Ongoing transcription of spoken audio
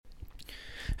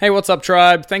Hey, what's up,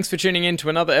 tribe? Thanks for tuning in to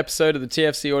another episode of the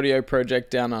TFC Audio Project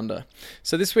Down Under.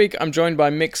 So this week, I'm joined by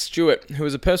Mick Stuart, who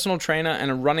is a personal trainer and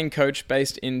a running coach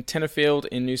based in Tenterfield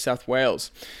in New South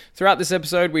Wales. Throughout this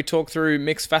episode, we talk through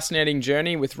Mick's fascinating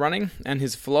journey with running and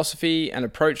his philosophy and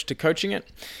approach to coaching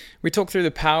it. We talk through the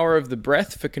power of the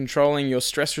breath for controlling your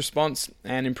stress response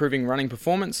and improving running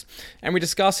performance. And we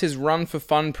discuss his Run for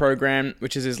Fun program,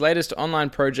 which is his latest online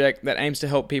project that aims to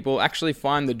help people actually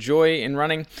find the joy in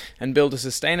running and build a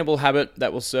sustainable habit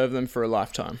that will serve them for a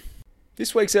lifetime.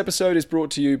 This week's episode is brought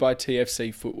to you by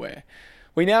TFC Footwear.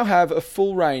 We now have a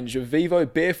full range of Vivo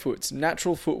Barefoot's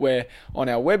natural footwear on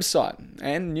our website,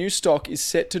 and new stock is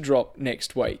set to drop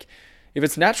next week. If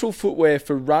it's natural footwear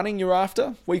for running you're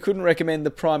after, we couldn't recommend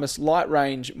the Primus Light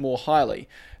range more highly.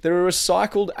 They're a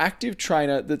recycled active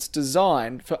trainer that's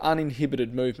designed for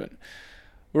uninhibited movement.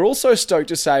 We're also stoked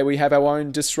to say we have our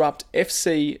own Disrupt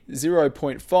FC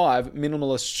 0.5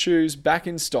 minimalist shoes back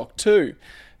in stock too.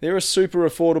 They're a super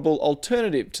affordable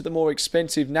alternative to the more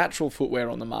expensive natural footwear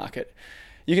on the market.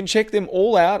 You can check them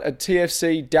all out at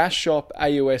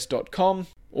tfc-shopaus.com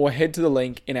or head to the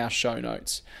link in our show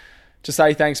notes. To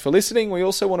say thanks for listening, we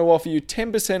also want to offer you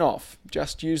 10% off.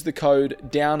 Just use the code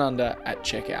DOWNUNDER at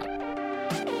checkout.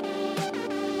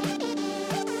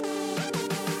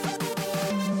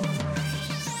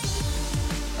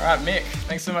 All right, Mick,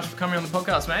 thanks so much for coming on the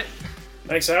podcast, mate.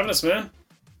 Thanks for having us, man.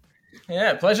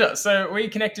 Yeah, pleasure. So we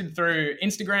connected through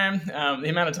Instagram. The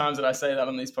amount of times that I say that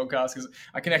on these podcasts, because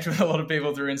I connect with a lot of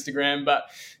people through Instagram, but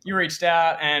you reached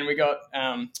out and we got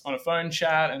on a phone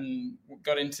chat and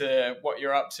got into what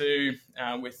you're up to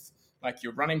with like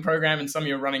your running program and some of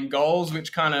your running goals,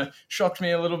 which kind of shocked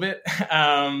me a little bit,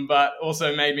 but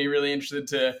also made me really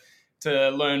interested to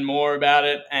learn more about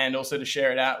it and also to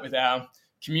share it out with our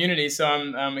community. So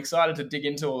I'm excited to dig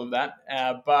into all of that.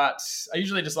 But I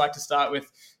usually just like to start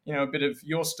with a bit of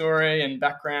your story and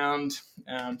background,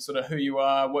 sort of who you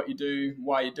are, what you do,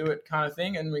 why you do it kind of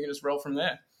thing, and we can just roll from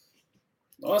there.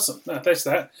 Awesome. No, thanks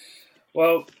for that.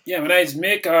 Well, yeah, my name's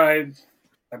Mick. I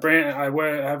have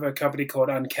a company called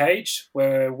Uncaged,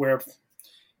 where we're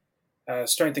a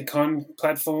strength and con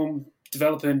platform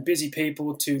developing busy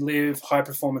people to live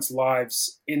high-performance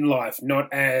lives in life, not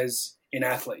as in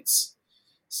athletes.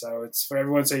 So it's for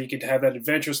everyone, so you can have that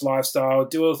adventurous lifestyle,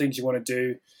 do all the things you want to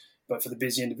do, but for the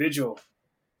busy individual.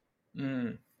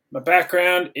 My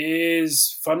background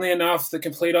is, funnily enough, the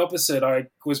complete opposite. I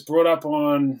was brought up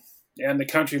in the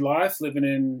country life,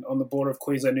 living on the border of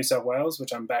Queensland, New South Wales,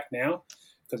 which I'm back now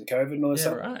because of COVID and all this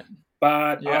stuff. Right.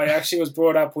 But I actually was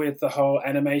brought up with the whole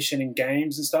animation and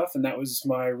games and stuff, and that was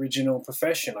my original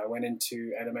profession. I went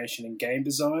into animation and game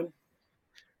design.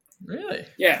 Really?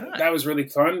 Yeah, right. That was really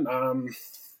fun.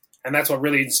 And that's what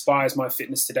really inspires my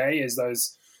fitness today, is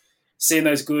seeing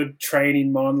those good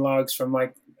training monologues from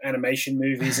like animation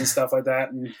movies and stuff like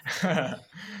that. And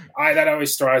that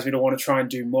always strives me to want to try and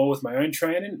do more with my own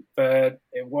training. But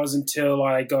it wasn't until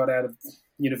I got out of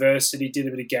university, did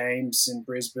a bit of games in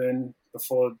Brisbane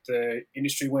before the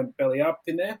industry went belly up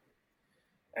in there,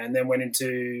 and then went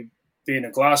into being a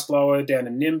glassblower down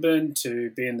in Nimbin to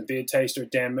being the beer taster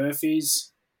at Dan Murphy's.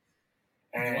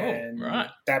 And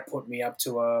that put me up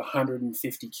to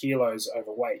 150 kilos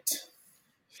overweight.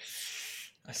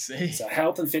 I see. So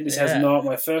health and fitness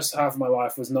my first half of my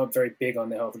life was not very big on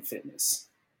the health and fitness.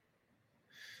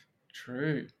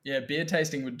 True. Yeah, beer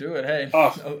tasting would do it, hey?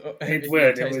 Oh, it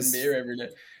would. It was beer every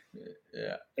day.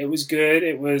 Yeah. It was good.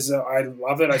 It was, I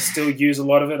love it. I still use a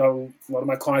lot of it. A lot of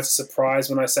my clients are surprised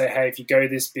when I say, hey, if you go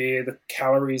this beer, the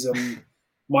calories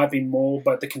might be more,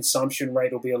 but the consumption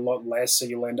rate will be a lot less, so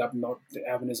you'll end up not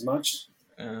having as much.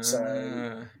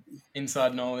 So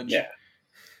inside knowledge. Yeah.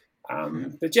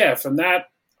 But yeah, from that,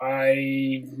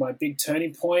 my big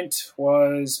turning point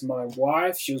was my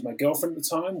wife. She was my girlfriend at the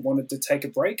time, wanted to take a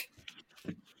break.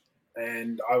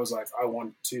 And I was like, I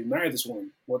want to marry this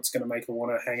woman. What's going to make her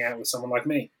want to hang out with someone like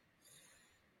me?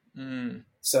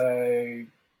 So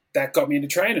that got me into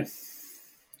training.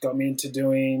 Got me into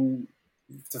doing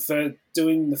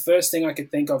the first thing I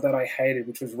could think of that I hated,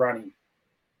 which was running.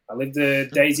 I lived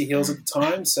at Daisy Hills at the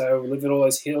time, so we lived at all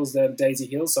those hills there, Daisy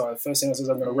Hills. So the first thing I said was,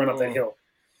 I'm going to run up that hill.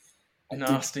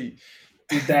 Nasty.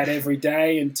 Did that every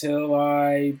day until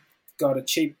I got a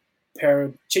cheap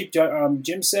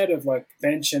gym set of like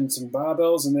bench and some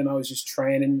barbells, and then I was just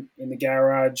training in the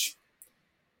garage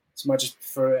as much as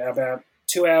for about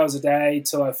 2 hours a day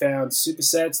till I found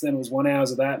supersets. Then it was 1 hour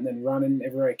of that, and then running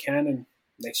everywhere I can, and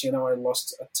next thing you know, I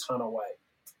lost a ton of weight.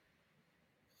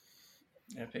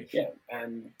 Epic. Yeah,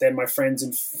 and then my friends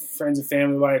and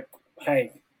family were like,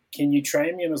 hey, can you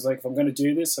train me? And I was like, if I'm going to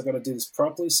do this, I've got to do this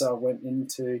properly. So I went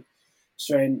into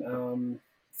train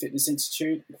Fitness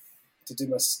Institute to do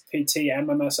my PT and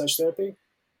my massage therapy.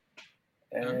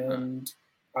 And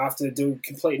after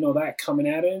completing all that, coming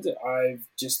out of it, I've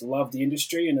just loved the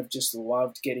industry, and I've just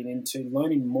loved getting into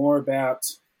learning more about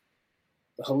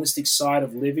the holistic side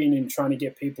of living and trying to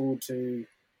get people to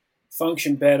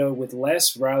function better with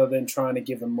less rather than trying to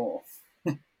give them more.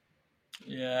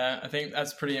 Yeah, I think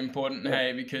that's pretty important,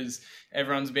 hey, because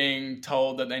everyone's being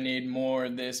told that they need more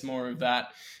of this, more of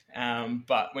that.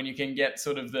 But when you can get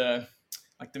sort of the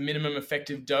minimum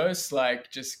effective dose,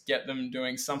 like just get them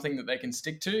doing something that they can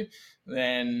stick to,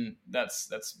 then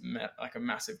that's like a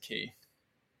massive key.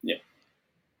 Yeah.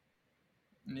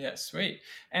 Yeah, sweet.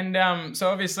 And so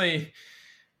obviously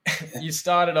you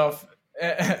started off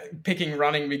picking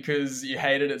running because you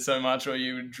hated it so much or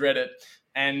you dread it.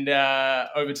 And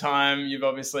over time, you've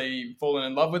obviously fallen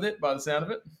in love with it by the sound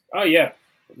of it. Oh, yeah.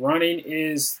 Running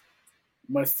is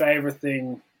my favorite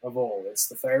thing of all. It's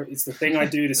the thing I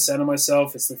do to center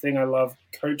myself. It's the thing I love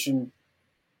coaching,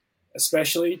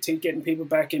 especially to getting people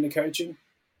back into coaching.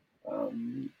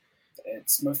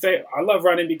 It's my favorite. I love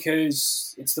running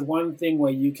because it's the one thing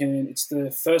where it's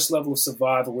the first level of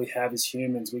survival we have as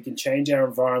humans. We can change our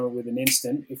environment with an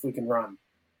instant if we can run.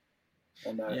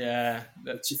 And,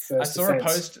 that's your first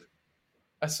defense.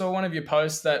 I saw one of your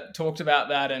posts that talked about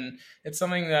that, and it's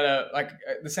something that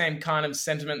the same kind of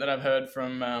sentiment that I've heard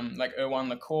from like Erwan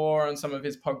Lacour on some of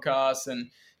his podcasts, and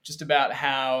just about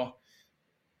how,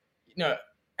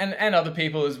 and other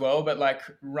people as well, but like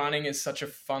running is such a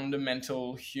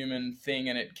fundamental human thing,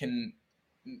 and it can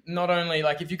not only,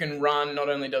 like, if you can run, not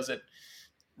only does it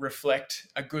reflect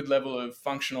a good level of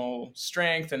functional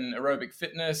strength and aerobic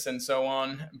fitness and so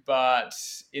on, but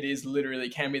it is literally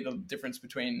can be the difference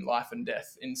between life and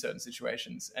death in certain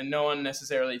situations. And no one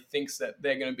necessarily thinks that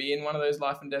they're going to be in one of those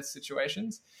life and death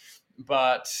situations,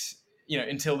 but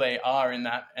until they are in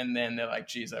that, and then they're like,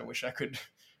 geez, I wish I could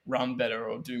run better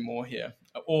or do more here,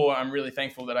 or I'm really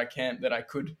thankful that I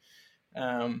could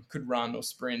run or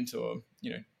sprint or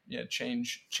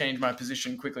change my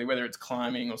position quickly, whether it's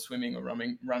climbing or swimming or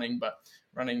running. But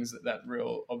running's that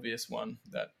real obvious one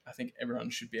that I think everyone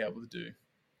should be able to do.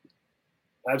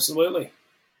 Absolutely.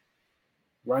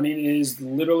 Running is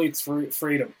literally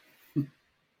freedom.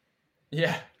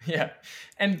 Yeah.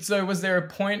 And so was there a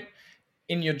point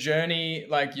in your journey,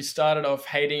 like you started off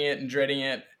hating it and dreading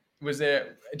it? Was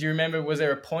there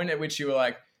a point at which you were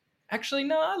like, actually,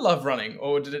 no, I love running?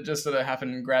 Or did it just sort of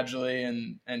happen gradually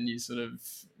and you sort of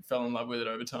fell in love with it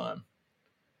over time?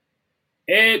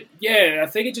 I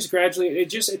think it just gradually,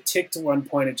 it ticked to one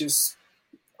point.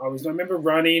 I remember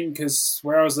running because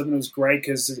where I was living was great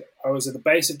because I was at the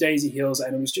base of Daisy Hills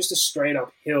and it was just a straight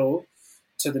up hill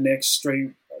to the next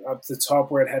street up the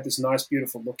top where it had this nice,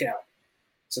 beautiful lookout.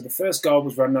 So the first goal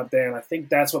was running up there, and I think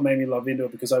that's what made me love into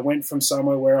it because I went from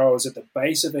somewhere where I was at the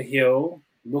base of a hill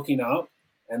looking up,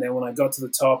 and then when I got to the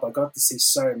top, I got to see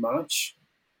so much.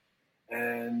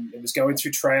 And it was going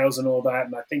through trails and all that.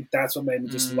 And I think that's what made me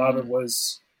just love it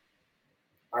was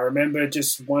I remember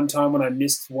just one time when I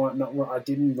missed one, I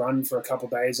didn't run for a couple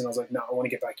of days and I was like, no, I want to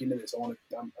get back into this. I'm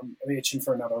itching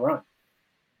for another run.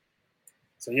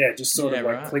 So yeah, it just sort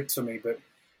of clicked for me. But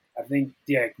I think,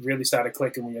 it really started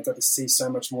clicking when you got to see so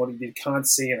much more that you can't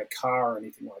see in a car or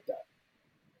anything like that.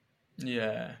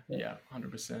 Yeah,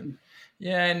 100%.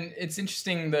 Yeah, and it's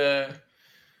interesting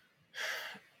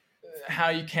how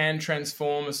you can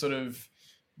transform a sort of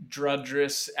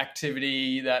drudgerous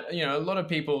activity that, a lot of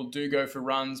people do go for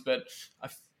runs, but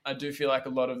I do feel like a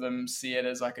lot of them see it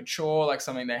as like a chore, like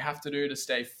something they have to do to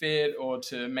stay fit or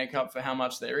to make up for how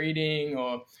much they're eating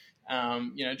or,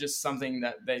 just something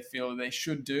that they feel they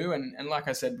should do. And like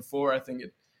I said before, I think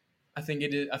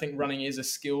running is a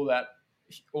skill that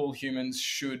all humans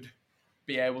should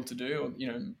be able to do,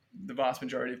 or, the vast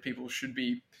majority of people should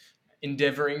be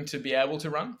endeavoring to be able to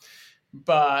run.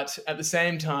 But at the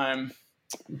same time,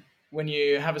 when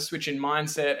you have a switch in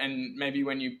mindset and maybe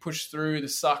when you push through the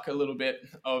suck a little bit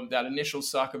of that initial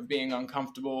suck of being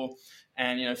uncomfortable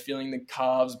and, feeling the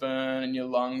calves burn and your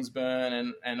lungs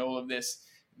burn and all of this,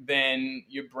 then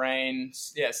your brain,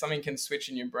 something can switch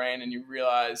in your brain and you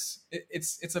realize it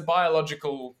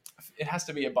has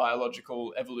to be a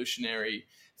biological evolutionary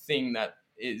thing that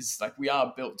is like, we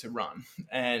are built to run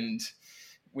and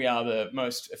we are the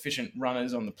most efficient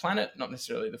runners on the planet, not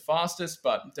necessarily the fastest,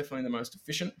 but definitely the most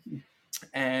efficient.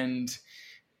 And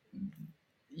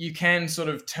you can sort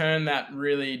of turn that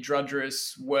really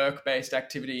drudgerous work-based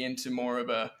activity into more of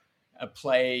a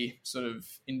play sort of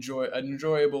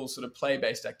enjoyable sort of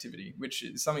play-based activity, which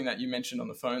is something that you mentioned on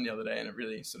the phone the other day, and it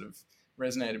really sort of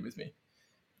resonated with me.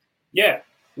 Yeah,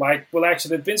 Actually,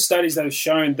 there've been studies that have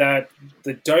shown that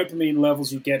the dopamine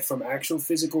levels you get from actual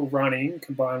physical running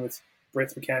combined with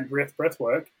breath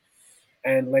work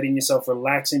and letting yourself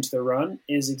relax into the run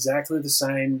is exactly the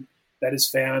same that is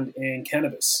found in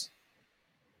cannabis.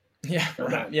 Yeah,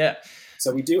 right. Yeah.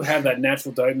 So we do have that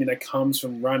natural dopamine that comes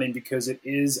from running because it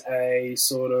is a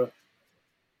sort of,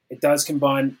 it does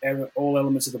combine all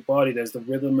elements of the body. There's the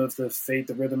rhythm of the feet,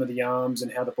 the rhythm of the arms,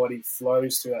 and how the body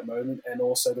flows through that movement, and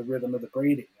also the rhythm of the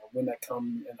breathing. And when that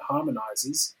comes and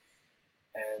harmonizes,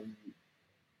 and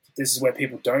this is where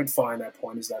people don't find that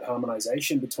point, is that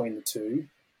harmonization between the two,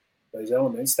 those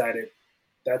elements,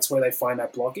 that's where they find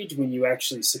that blockage. When you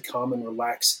actually succumb and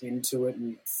relax into it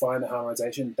and find the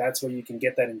harmonization, that's where you can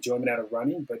get that enjoyment out of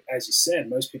running. But as you said,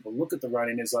 most people look at the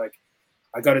running as like,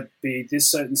 I got to be this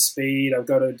certain speed, I've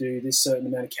got to do this certain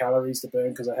amount of calories to burn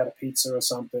because I had a pizza or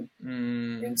something,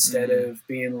 instead of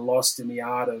being lost in the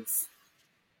art of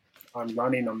I'm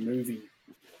running, I'm moving.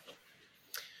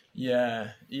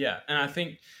 Yeah. And I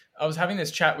think I was having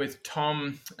this chat with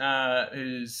Tom,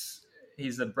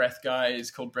 he's a breath guy.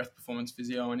 He's called Breath Performance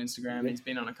Physio on Instagram. He's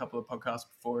been on a couple of podcasts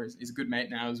before. He's a good mate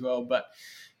now as well. But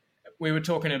we were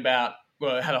talking about,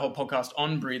 I had a whole podcast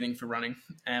on breathing for running,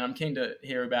 and I'm keen to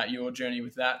hear about your journey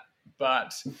with that.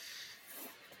 But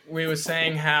we were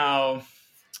saying how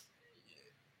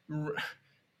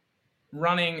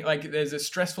running, like there's a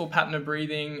stressful pattern of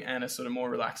breathing and a sort of more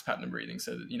relaxed pattern of breathing.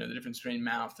 So, the difference between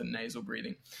mouth and nasal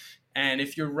breathing. And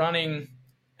if you're running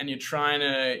and you're trying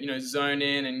to, zone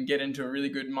in and get into a really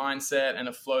good mindset and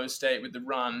a flow state with the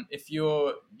run, if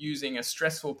you're using a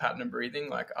stressful pattern of breathing,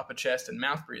 like upper chest and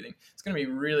mouth breathing, it's going to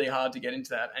be really hard to get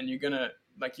into that. And you're going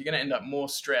to end up more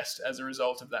stressed as a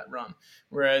result of that run.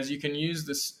 Whereas you can use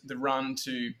the run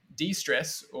to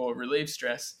de-stress or relieve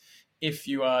stress if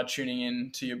you are tuning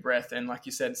in to your breath and, like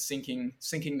you said,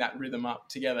 syncing that rhythm up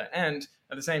together. And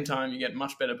at the same time, you get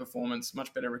much better performance,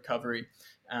 much better recovery.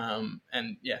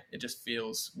 And yeah, it just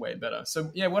feels way better.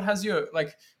 So yeah, what has your,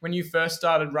 like when you first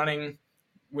started running,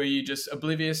 were you just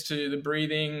oblivious to the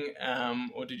breathing,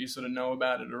 or did you sort of know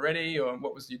about it already, or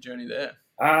what was your journey there?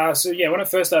 So yeah, when I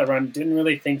first started running, didn't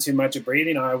really think too much of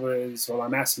breathing.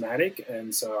 I'm asthmatic,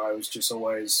 and so I was just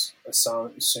always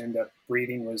assumed that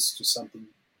breathing was just something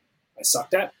I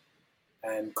sucked at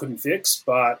and couldn't fix.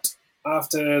 But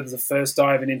after the first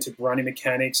diving into running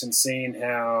mechanics and seeing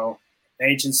how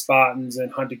ancient Spartans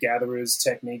and hunter-gatherers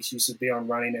techniques used to be on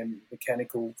running and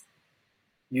mechanical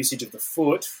usage of the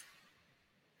foot,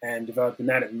 and developing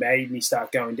that, it made me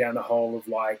start going down the hole of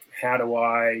like, how do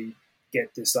I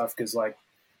get this stuff? Because like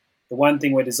the one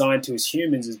thing we're designed to as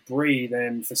humans is breathe,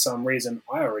 and for some reason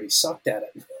I already sucked at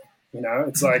it.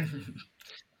 It's like,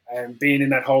 and being in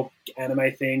that whole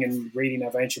anime thing and reading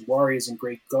of ancient warriors and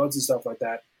Greek gods and stuff like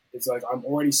that, it's like I'm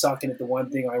already sucking at the one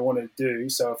thing I wanted to do.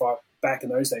 So back in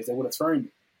those days, they would have thrown me.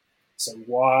 So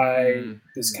why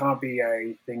this can't be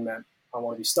a thing that I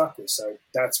want to be stuck with? So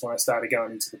that's when I started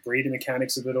going into the breathing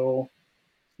mechanics of it all.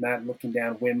 And looking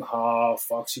down Wim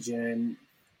Hof, Oxygen,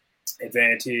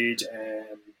 Advantage, and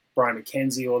Brian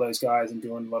McKenzie, all those guys, and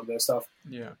doing a lot of their stuff.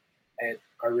 Yeah. And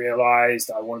I realized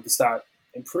I wanted to start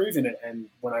improving it. And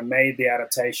when I made the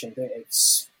adaptation, it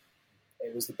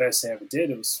was the best thing I ever did.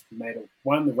 It was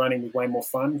the running was way more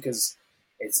fun because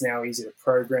it's now easy to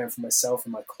program for myself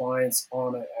and my clients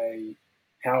on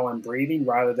how I'm breathing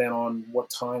rather than on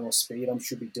what time or speed I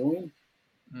should be doing.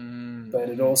 But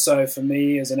it also, for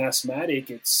me as an asthmatic,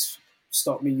 it's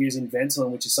stopped me using Ventolin,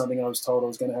 which is something I was told I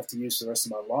was going to have to use for the rest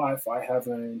of my life. I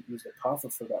haven't used a puffer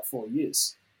for about 4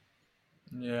 years.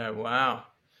 Yeah, wow.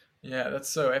 Yeah, that's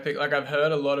so epic. Like I've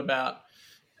heard a lot about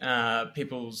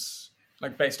people's,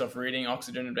 like based off reading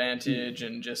Oxygen Advantage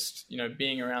and just,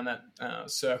 being around that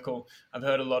circle, I've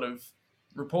heard a lot of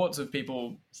reports of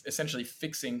people essentially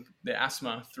fixing their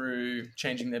asthma through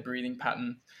changing their breathing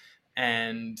pattern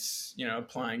and,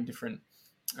 applying different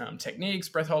techniques,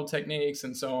 breath hold techniques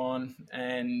and so on.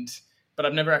 But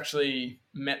I've never actually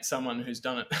met someone who's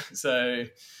done it. So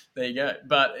there you go.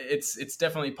 But it's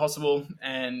definitely possible.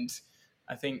 And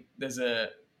I think there's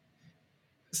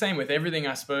same with everything,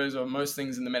 I suppose, or most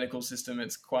things in the medical system.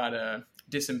 It's quite a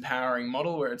disempowering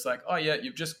model where it's like, oh yeah,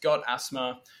 you've just got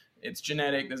asthma. It's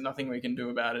genetic. There's nothing we can do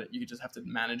about it. You just have to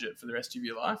manage it for the rest of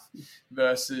your life.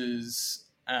 Versus,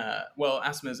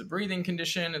 asthma is a breathing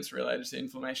condition. It's related to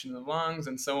inflammation in the lungs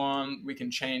and so on. We can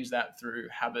change that through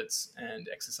habits and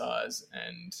exercise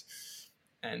and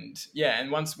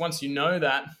once you know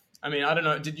that, I mean, I don't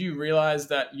know, did you realize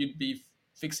that you'd be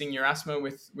fixing your asthma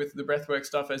with the breathwork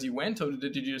stuff as you went, or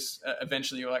did you just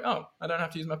eventually you're like, oh, I don't have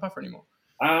to use my puffer anymore?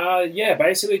 Yeah,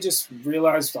 basically just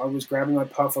realized I was grabbing my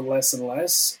puffer less and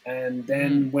less, and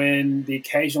then when the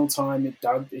occasional time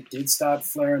it did start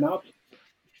flaring up,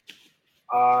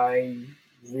 I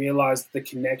realized the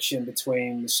connection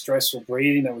between the stressful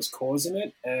breathing that was causing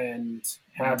it and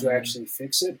how to actually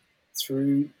fix it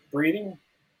through breathing.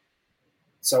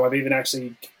 So I've even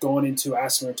actually gone into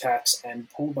asthma attacks and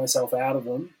pulled myself out of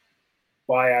them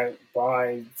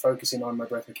by focusing on my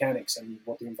breath mechanics and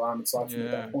what the environment's like for me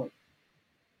at that point.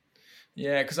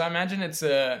 Yeah, because I imagine it's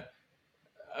a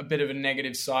bit of a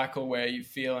negative cycle where you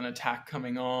feel an attack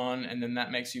coming on, and then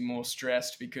that makes you more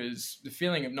stressed because the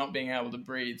feeling of not being able to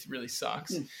breathe really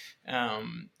sucks.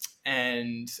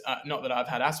 And not that I've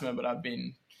had asthma, but I've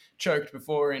been choked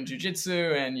before in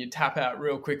jiu-jitsu, and you tap out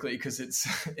real quickly because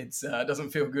it's doesn't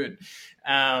feel good,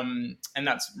 and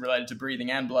that's related to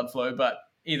breathing and blood flow. But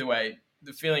either way,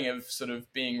 the feeling of sort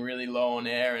of being really low on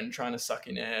air and trying to suck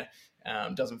in air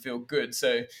doesn't feel good.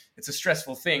 So it's a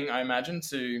stressful thing, I imagine,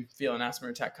 to feel an asthma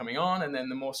attack coming on. And then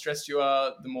the more stressed you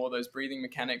are, the more those breathing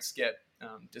mechanics get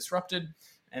disrupted.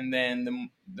 And then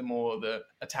the more the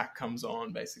attack comes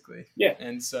on, basically. Yeah.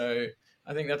 And so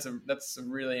I think that's a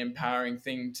really empowering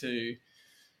thing to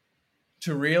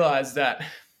realize that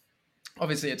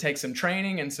obviously it takes some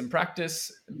training and some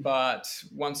practice, but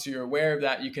once you're aware of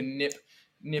that, you can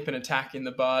nip an attack in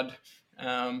the bud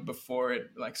before it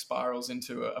like spirals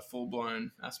into a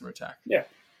full-blown asthma attack. Yeah.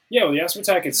 Well, the asthma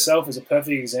attack itself is a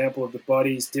perfect example of the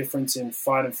body's difference in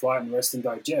fight and flight and rest and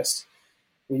digest.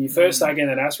 When you first start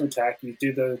getting an asthma attack, you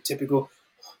do the typical,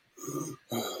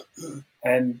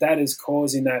 and that is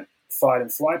causing that fight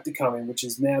and flight to come in, which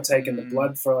is now taking the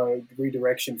blood flow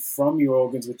redirection from your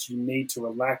organs, which you need to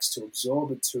relax, to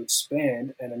absorb it, to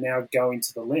expand, and are now going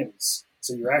to the limbs.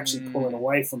 So you're actually pulling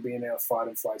away from being in a fight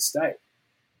and flight state.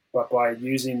 But by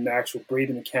using the actual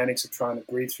breathing mechanics of trying to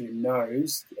breathe through your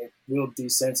nose, it will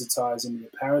desensitize into your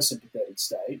parasympathetic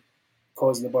state,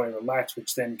 causing the body to relax,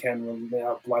 which then can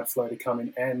allow blood flow to come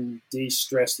in and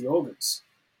de-stress the organs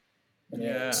and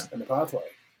the pathway.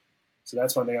 So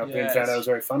that's one thing I've found out was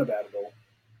very fun about it all.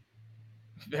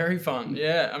 Very fun,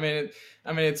 yeah. I mean,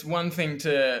 it's one thing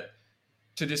to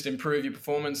just improve your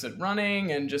performance at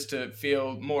running and just to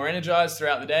feel more energized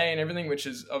throughout the day and everything, which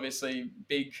is obviously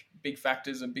big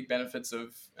factors and big benefits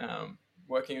of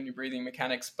working on your breathing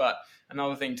mechanics. But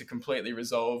another thing to completely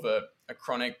resolve a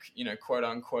chronic, quote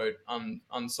unquote,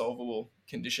 unsolvable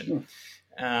condition.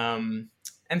 And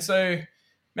so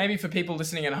maybe for people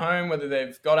listening at home, whether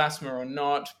they've got asthma or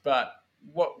not, but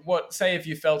what say if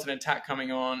you felt an attack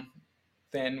coming on,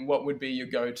 then what would be your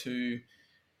go-to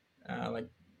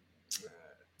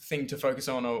thing to focus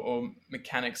on or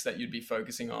mechanics that you'd be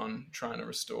focusing on trying to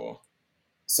restore?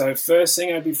 So first thing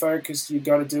you've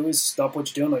got to do is stop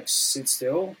what you're doing, like sit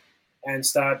still and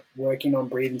start working on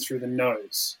breathing through the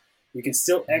nose. You can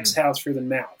still exhale through the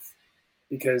mouth,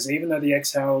 because even though the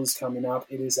exhale is coming up,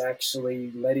 it is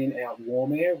actually letting out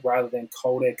warm air rather than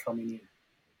cold air coming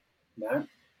in.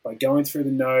 By going through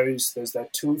the nose, there's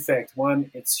that two effect.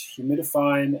 One, it's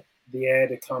humidifying the air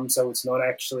to come, so it's not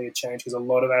actually a change, because a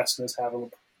lot of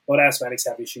asthmatics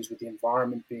have issues with the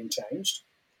environment being changed.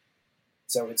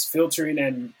 So it's filtering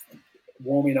and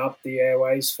warming up the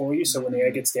airways for you, so when the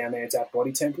air gets down there, it's at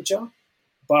body temperature.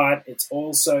 But it's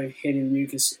also hitting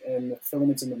mucus and the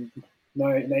filaments in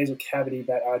the nasal cavity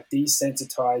that are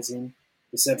desensitizing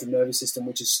the central nervous system,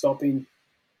 which is stopping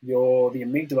the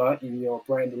amygdala in your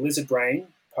brain, the lizard brain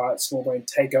part, small brain,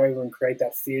 take over and create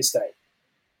that fear state.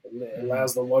 It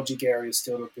allows the logic area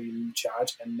still to be in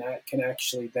charge, and that can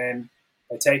actually then,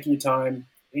 by taking your time,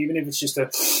 even if it's just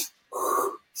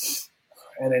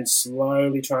and then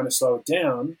slowly trying to slow it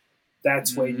down,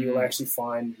 that's where you'll actually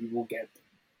find you will get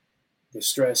the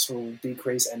stress will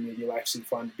decrease, and then you'll actually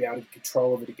be able to get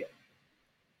control of it again.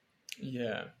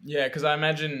 Yeah, because I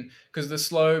imagine, because the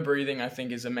slow breathing I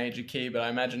think is a major key, but I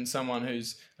imagine someone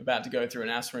who's about to go through an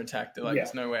asthma attack, they're like,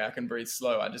 there's no way I can breathe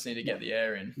slow, I just need to get the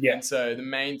air in. And so the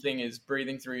main thing is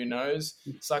breathing through your nose,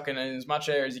 sucking in as much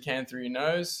air as you can through your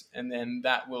nose, and then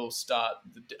that will start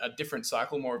a different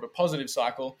cycle, more of a positive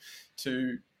cycle,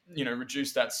 to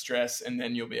reduce that stress, and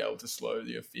then you'll be able to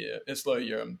slow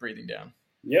your breathing down.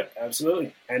 Yep,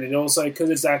 absolutely. And it also,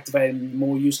 because it's activating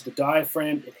more use of the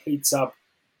diaphragm, it heats up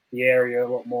the area a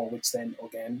lot more, which then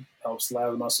again helps allow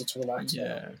the muscle to relax.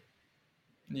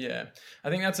 Yeah. I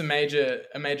think that's a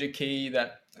major key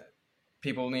that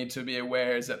people need to be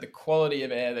aware, is that the quality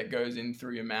of air that goes in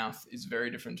through your mouth is very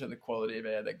different to the quality of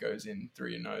air that goes in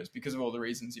through your nose, because of all the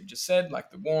reasons you've just said,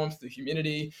 like the warmth, the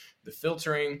humidity, the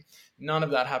filtering. None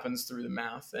of that happens through the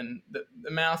mouth, and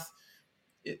the mouth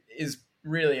is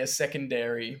really a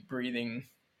secondary breathing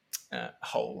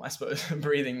hole, I suppose,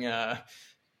 breathing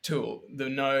tool. The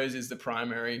nose is the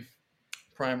primary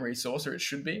source, or it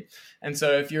should be. And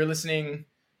so if you're listening,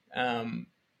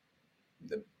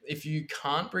 if you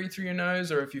can't breathe through your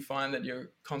nose, or if you find that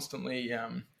you're constantly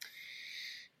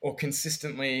or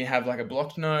consistently have like a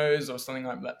blocked nose or something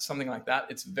like that,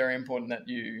 it's very important that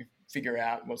you figure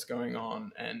out what's going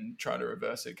on and try to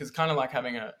reverse it. Because kind of like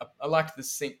having I like the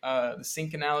sink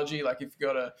analogy. Like if you've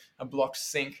got a blocked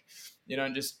sink, you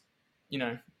don't just,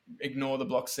 ignore the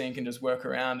blocked sink and just work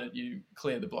around it. You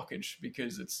clear the blockage,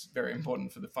 because it's very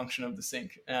important for the function of the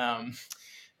sink.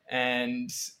 And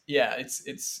yeah,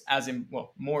 it's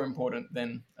more important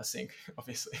than a sink,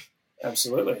 obviously.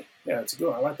 Absolutely. Yeah, it's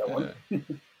good. I like that one.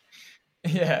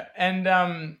 Yeah. And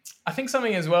I think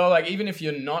something as well, like even if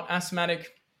you're not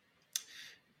asthmatic,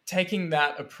 taking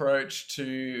that approach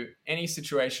to any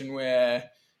situation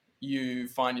where you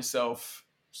find yourself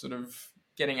sort of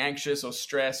getting anxious or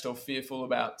stressed or fearful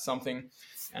about something,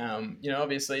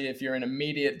 obviously if you're in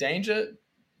immediate danger,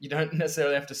 you don't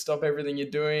necessarily have to stop everything you're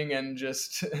doing and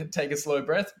just take a slow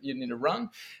breath. You need to run.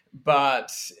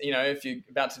 But, if you're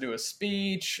about to do a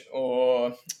speech,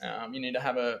 or you need to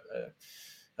have a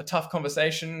tough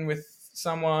conversation with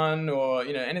someone, or,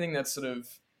 anything that's sort of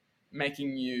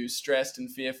making you stressed and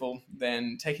fearful,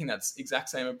 then taking that exact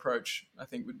same approach, I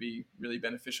think, would be really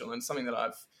beneficial, and something that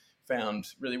I've found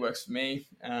really works for me.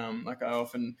 Like I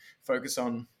often focus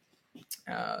on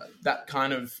that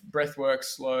kind of breath work,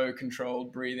 slow,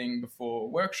 controlled breathing before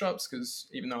workshops, because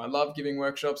even though I love giving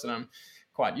workshops and I'm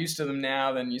quite used to them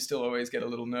now, then you still always get a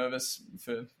little nervous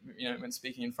for, when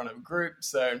speaking in front of a group.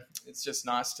 So it's just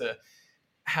nice to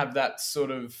have that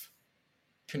sort of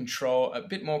control, a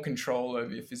bit more control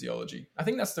over your physiology. I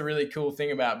think that's the really cool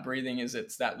thing about breathing, is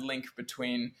it's that link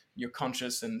between your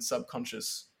conscious and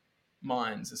subconscious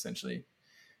minds, essentially.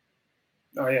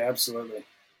 Oh yeah, absolutely.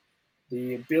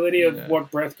 The ability of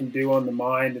what breath can do on the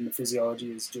mind and the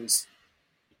physiology is just,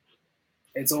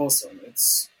 it's awesome.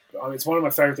 It's one of my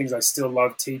favorite things I still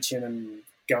love teaching and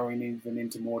going even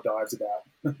into more dives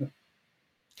about.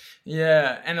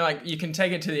 Yeah, and like you can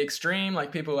take it to the extreme,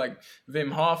 like people like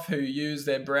Wim Hof, who use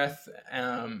their breath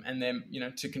and then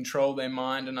to control their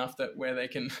mind enough that where they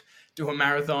can do a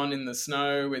marathon in the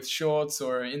snow with shorts,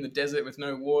 or in the desert with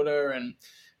no water, and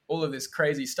all of this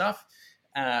crazy stuff.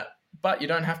 But you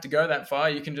don't have to go that far.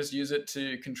 You can just use it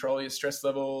to control your stress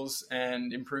levels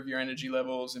and improve your energy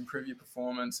levels, improve your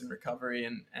performance and recovery,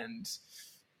 and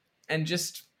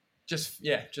just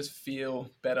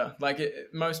feel better. Like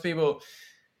most people.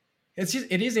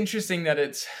 It is interesting that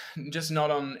it's just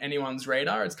not on anyone's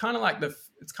radar. It's kind of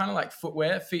like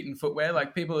footwear, feet and footwear.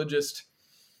 Like people are just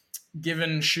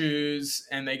given shoes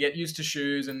and they get used to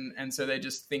shoes, and so they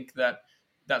just think that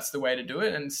that's the way to do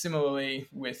it. And similarly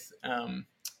with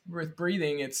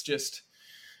breathing, it's just,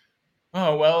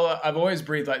 oh, well, I've always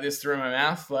breathed like this through my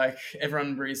mouth. Like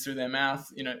everyone breathes through their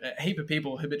mouth. A heap of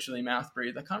people habitually mouth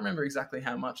breathe. I can't remember exactly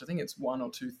how much. I think it's 1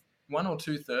 or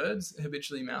 2/3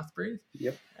 habitually mouth breathe.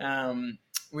 Yep.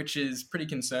 Which is pretty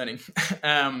concerning.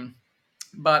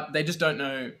 But they just don't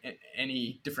know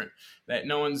any different.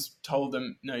 No one's told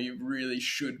them, no, you really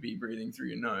should be breathing through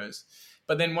your nose.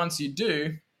 But then once you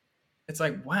do, it's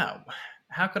like, wow,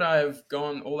 how could I have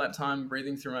gone all that time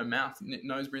breathing through my mouth?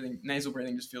 Nasal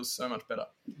breathing just feels so much better.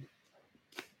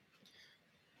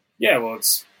 Yeah, well,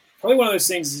 it's probably one of those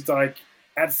things. It's like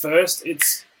at first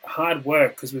it's hard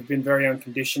work because we've been very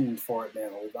unconditioned for it now.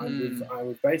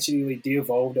 We've basically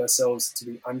de-evolved ourselves to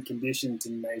be unconditioned to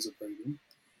nasal breathing.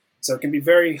 So it can be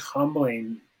very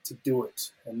humbling to do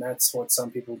it. And that's what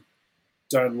some people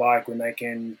don't like, when they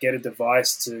can get a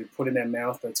device to put in their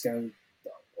mouth that's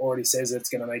already says it's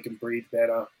going to make them breathe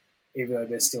better, even though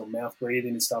they're still mouth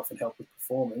breathing and stuff, and help with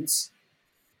performance.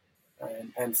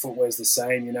 And footwear's the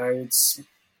same, it's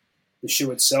the shoe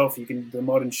itself. The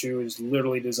modern shoe is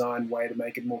literally designed way to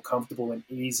make it more comfortable and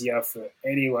easier for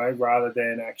anyway, rather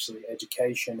than actually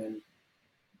education and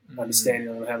understanding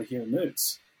on how the human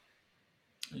moves.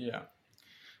 Yeah,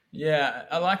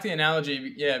 I like the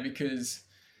analogy. Yeah, because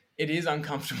it is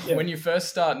uncomfortable when you first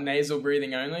start nasal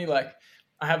breathing only. Like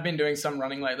I have been doing some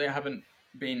running lately. I haven't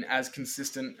been as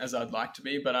consistent as I'd like to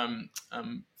be, but I'm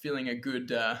feeling a good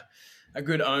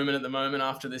omen at the moment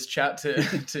after this chat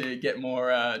to get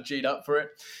more G'd up for it.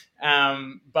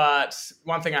 But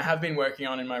one thing I have been working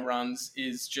on in my runs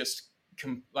is just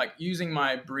using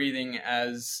my breathing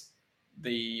as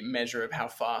the measure of how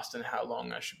fast and how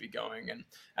long I should be going. And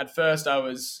at first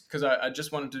because I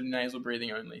just wanted to do nasal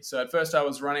breathing only. So at first I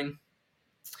was running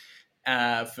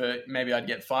for maybe I'd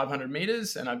get 500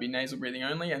 meters and I'd be nasal breathing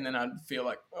only. And then I'd feel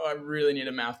like, oh, I really need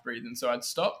a mouth breathe. And so I'd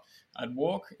stop, I'd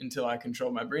walk until I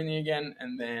controlled my breathing again.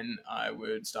 And then I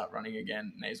would start running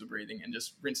again, nasal breathing, and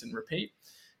just rinse and repeat.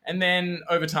 And then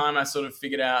over time, I sort of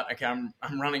figured out, okay,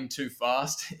 I'm running too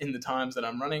fast in the times that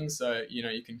I'm running. So,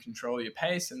 you can control your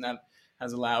pace, and that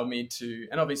has allowed me to,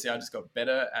 and obviously I just got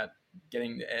better at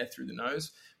getting the air through the nose.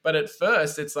 But at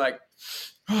first it's like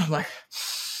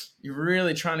you're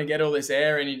really trying to get all this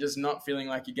air and you're just not feeling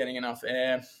like you're getting enough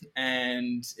air.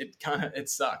 And it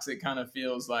sucks. It kind of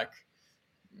feels like,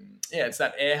 it's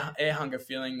that air hunger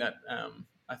feeling that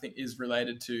I think is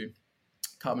related to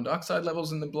carbon dioxide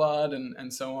levels in the blood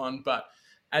and so on. But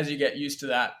as you get used to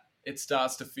that, it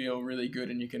starts to feel really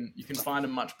good, and you can find a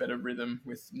much better rhythm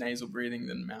with nasal breathing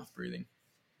than mouth breathing.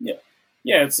 Yeah.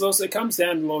 It comes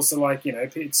down to also like,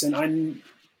 it's an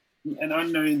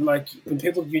unknown, like when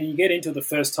you get into it the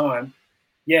first time,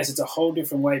 yes, it's a whole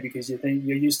different way, because you're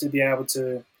used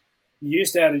to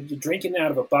drinking out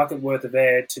of a bucket worth of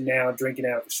air to now drinking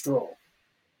out of a straw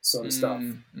sort of stuff.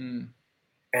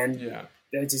 And yeah,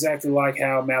 it's exactly like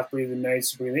how mouth breathing and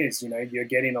nasal breathing is. You're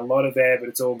getting a lot of air, but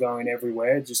it's all going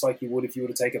everywhere, just like you would if you were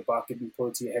to take a bucket and put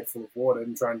it to your head full of water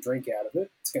and try and drink out of it.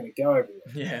 It's going to go everywhere.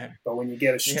 Yeah. But when you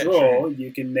get a straw,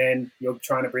 you're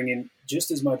trying to bring in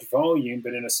just as much volume,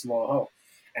 but in a small hole.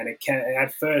 And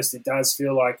at first, it does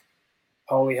feel like,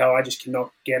 holy hell, I just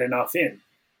cannot get enough in.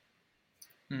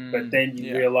 But then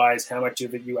you realize how much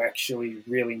of it you actually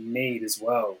really need as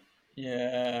well.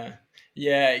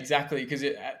 Yeah, exactly. Because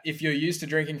if you're used to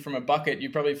drinking from a bucket, you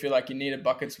probably feel like you need a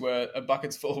bucket's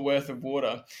full worth of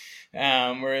water.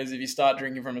 Whereas if you start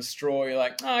drinking from a straw, you're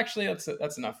like, oh, actually,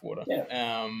 that's enough water.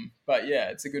 Yeah. But yeah,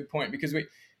 it's a good point, because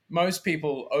most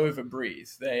people overbreathe.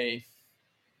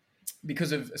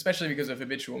 Especially because of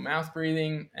habitual mouth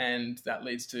breathing, and that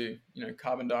leads to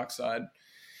carbon dioxide.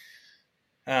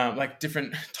 Like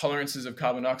different tolerances of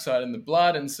carbon dioxide in the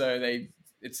blood, and so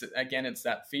it's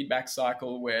that feedback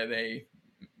cycle where they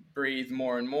breathe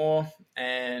more and more,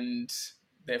 and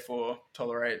therefore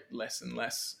tolerate less and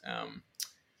less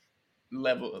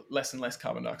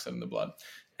carbon dioxide in the blood.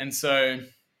 And so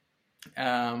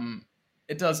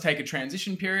it does take a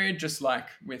transition period, just like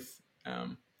with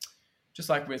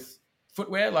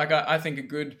footwear. Like I think a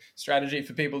good strategy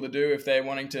for people to do if they're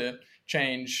wanting to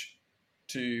change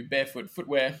to barefoot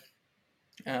footwear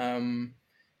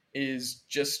is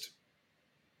just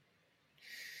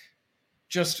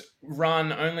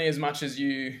run only as much as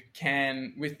you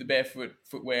can with the barefoot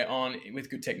footwear on, with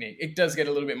good technique. It does get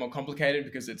a little bit more complicated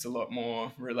because it's a lot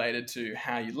more related to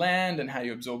how you land and how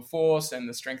you absorb force and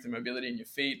the strength and mobility in your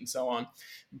feet and so on.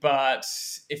 But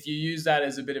if you use that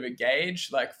as a bit of a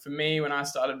gauge, like for me, when I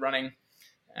started running,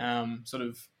 sort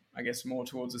of, I guess, more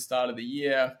towards the start of the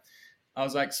year, I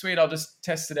was like, sweet, I'll just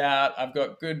test it out. I've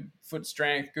got good foot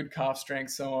strength, good calf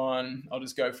strength, so on. I'll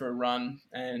just go for a run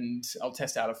and I'll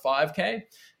test out a 5K.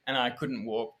 And I couldn't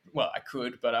walk. Well, I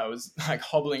could, but I was like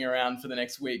hobbling around for the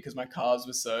next week because my calves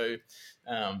were so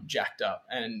jacked up.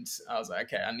 And I was like,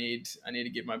 okay, I need to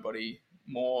give my body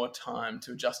more time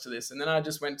to adjust to this. And then I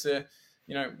just went to,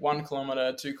 1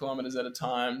 kilometer, 2 kilometers at a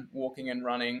time, walking and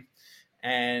running.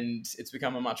 And it's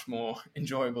become a much more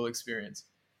enjoyable experience.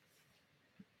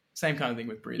 Same kind of thing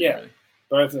with breathing. Yeah, really.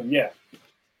 Both of them, yeah.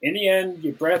 In the end,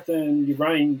 your breath and your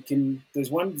running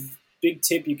there's one big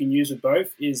tip you can use with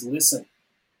both is listen.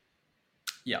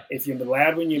 Yeah. If you're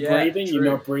loud when you're breathing, you're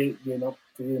not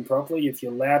breathing properly. If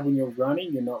you're loud when you're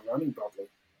running, you're not running properly.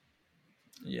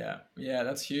 Yeah,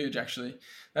 that's huge actually.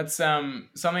 That's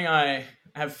something I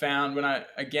have found when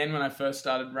I first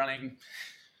started running,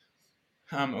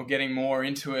 or getting more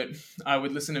into it, I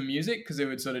would listen to music because it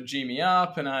would sort of G me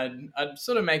up, and I'd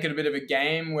sort of make it a bit of a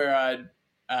game where I'd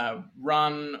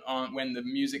run on when the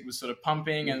music was sort of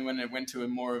pumping, and when it went to a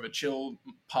more of a chill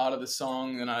part of the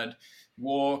song, then I'd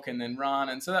walk and then run.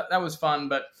 And so that was fun,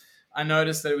 but I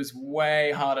noticed that it was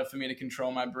way harder for me to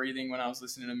control my breathing when I was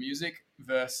listening to music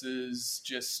versus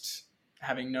just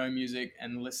having no music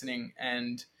and listening.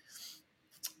 And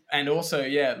also,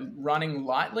 running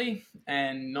lightly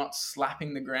and not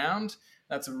slapping the ground,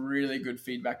 that's a really good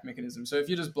feedback mechanism. So if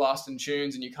you're just blasting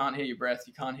tunes and you can't hear your breath,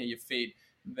 you can't hear your feet,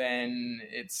 then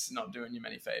it's not doing you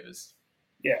many favors.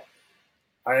 Yeah.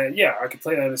 I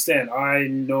completely understand. I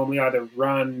normally either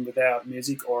run without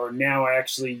music, or now I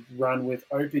actually run with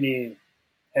open ear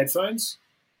headphones.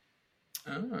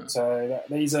 Oh. So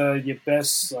these are your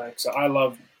best. They're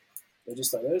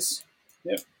just like this.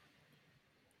 Yep.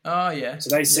 Oh, yeah.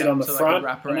 So they sit on the front,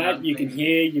 and you can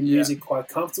hear your music quite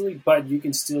comfortably, but you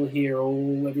can still hear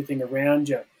everything around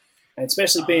you. And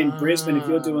especially being in Brisbane, if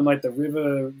you're doing like the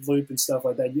river loop and stuff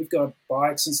like that, you've got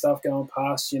bikes and stuff going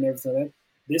past you and everything like that.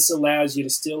 This allows you to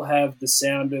still have the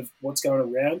sound of what's going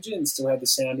around you and still have the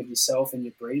sound of yourself and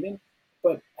your breathing,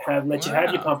 but let you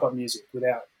have your pump up music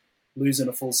without losing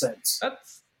a full sense.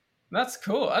 That's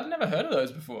cool. I'd never heard of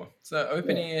those before. So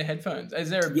open ear headphones.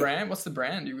 Is there a brand? What's the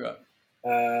brand you've got?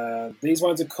 These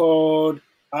ones are called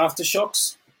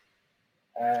Aftershocks.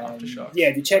 Aftershocks. Yeah,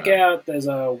 if you check out, there's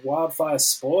a Wildfire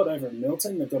Sport over in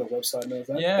Milton. They've got a website and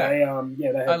everything. Yeah,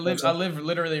 they have I live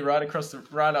literally right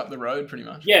up the road, pretty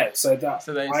much. Yeah,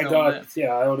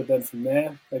 I ordered them from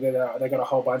there. They got a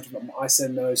whole bunch of them. I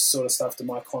send those sort of stuff to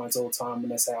my clients all the time when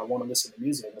they say I want to listen to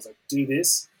music. I was like, do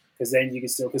this because then you can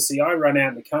still. Because I run out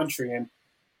in the country and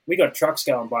we got trucks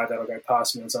going by that'll go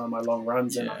past me on some of my long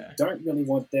runs, and I don't really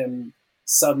want them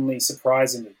suddenly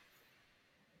surprising me.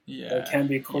 Yeah, they can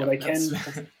be cool. They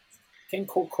can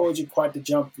cause you quite to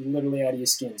jump literally out of your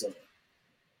skins on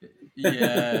it.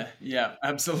 Yeah,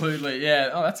 absolutely. Yeah,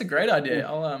 that's a great idea.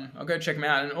 I'll go check them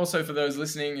out. And also for those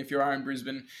listening, if you are in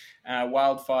Brisbane,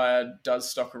 Wildfire does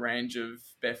stock a range of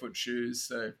barefoot shoes,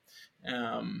 so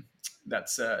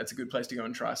it's a good place to go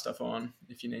and try stuff on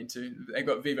if you need to. They've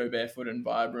got Vivo Barefoot and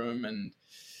Vibram and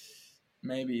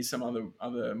maybe some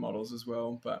other models as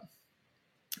well. But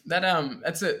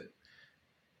that's it.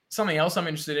 Something else I'm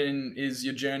interested in is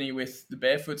your journey with the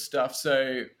barefoot stuff.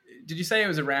 So did you say it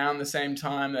was around the same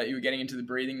time that you were getting into the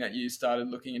breathing that you started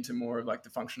looking into more of like the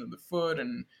function of the foot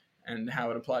and how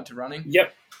it applied to running?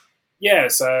 Yep. Yeah,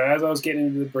 so as I was getting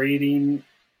into the breathing,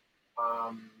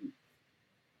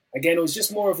 again, it was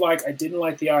just more of like I didn't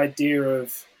like the idea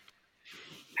of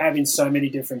having so many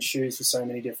different shoes for so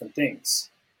many different things.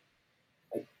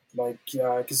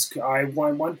 Because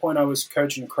one point I was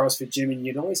coaching a CrossFit gym and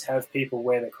you'd always have people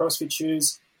wear their CrossFit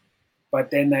shoes, but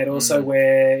then they'd also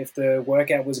wear, if the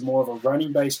workout was more of a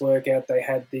running-based workout, they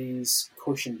had these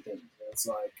cushion things. It's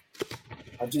like,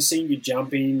 I've just seen you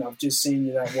jumping, I've just seen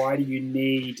you that. Why do you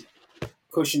need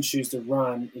cushion shoes to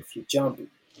run if you're jumping?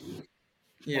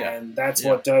 Yeah, and that's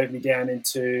what dove me down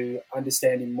into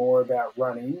understanding more about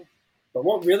running. But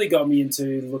what really got me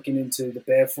into looking into the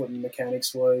barefoot and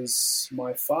mechanics was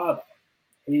my father.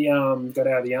 He got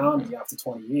out of the army after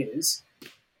 20 years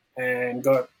and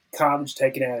got cartilage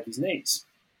taken out of his knees.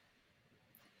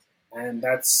 And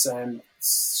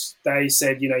they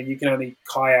said, you can only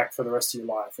kayak for the rest of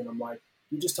your life. And I'm like,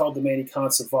 you just told the man he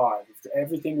can't survive. If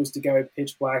everything was to go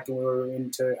pitch black and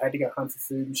we had to go hunt for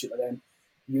food and shit like that,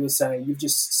 you've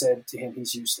just said to him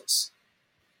he's useless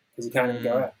because he can't even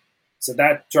go out. So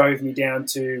that drove me down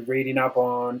to reading up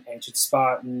on ancient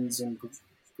Spartans and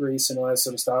Greece and all that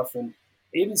sort of stuff, and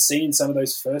even seeing some of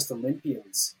those first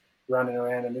Olympians running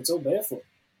around, and it's all barefoot.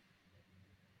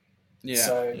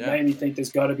 So it made me think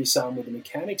there's got to be something with the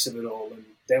mechanics of it all. And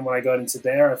then when I got into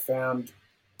there, I found,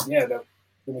 the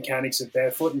mechanics of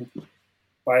barefoot, and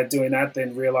by doing that,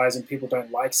 then realizing people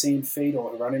don't like seeing feet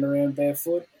or running around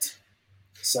barefoot.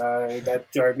 So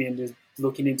that drove me into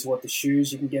looking into what the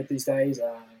shoes you can get these days.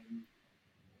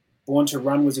 Born to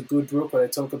Run was a good book where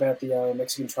they talk about the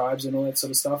Mexican tribes and all that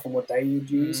sort of stuff and what they would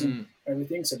use and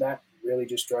everything. So that really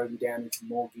just drove me down into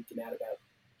more geeking out about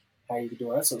how you could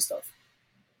do all that sort of stuff.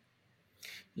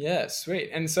 Yeah, sweet.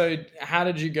 And so how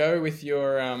did you go with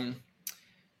your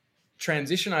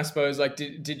transition, I suppose? Like,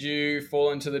 did you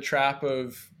fall into the trap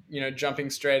of, jumping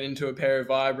straight into a pair of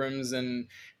Vibrams and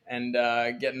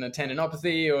getting a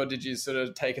tendinopathy, or did you sort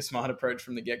of take a smart approach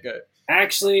from the get-go?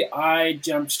 Actually, I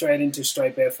jumped straight into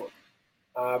straight barefoot.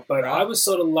 But I was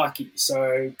sort of lucky.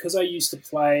 So because I used to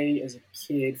play as a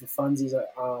kid for funsies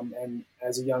and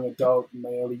as a young adult in my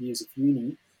early years of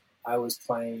uni, I was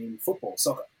playing football,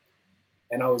 soccer.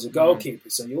 And I was a goalkeeper.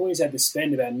 So you always had to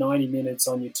spend about 90 minutes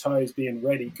on your toes being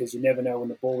ready because you never know when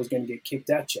the ball was going to get kicked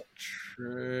at you.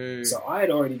 True. So I had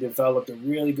already developed a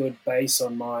really good base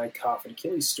on my calf and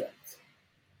Achilles strength.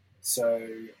 So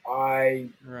I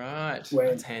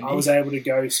was able to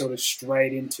go sort of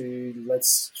straight into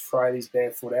let's try these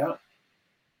barefoot out.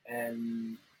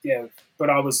 And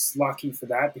but I was lucky for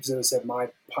that because, as I said, my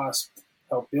past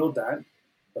helped build that.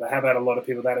 But I have had a lot of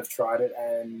people that have tried it,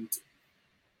 and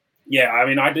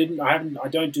I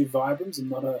don't do Vibrams.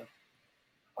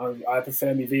 I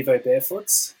prefer my Vivo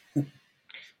Barefoots.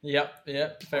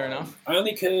 Yep, fair enough.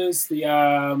 Only because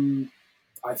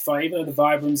I find even though the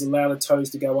Vibrams allow the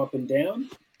toes to go up and down,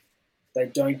 they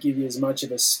don't give you as much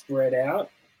of a spread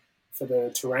out for the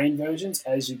terrain versions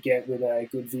as you get with a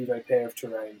good Vivo pair of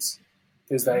terrains.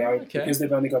 Because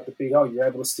they've only got the big hole, you're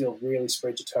able to still really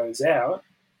spread your toes out.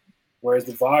 Whereas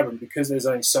the Vibram, because there's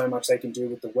only so much they can do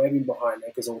with the webbing behind it,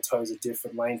 because all toes are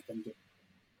different length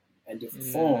And different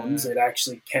forms, it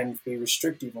actually can be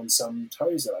restrictive on some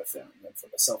toes that I found for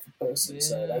myself in person.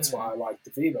 So that's why I like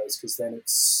the Vivos, because then it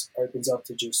opens up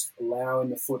to just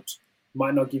allowing the foot,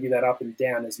 might not give you that up and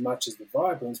down as much as the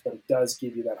Vibrams, but it does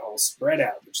give you that whole spread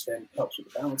out, which then helps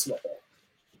with the balance a lot better.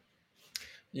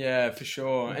 Yeah, for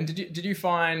sure. And did you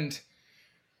find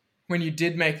when you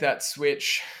did make that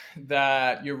switch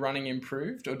that your running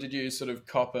improved, or did you sort of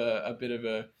cop a bit of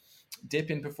a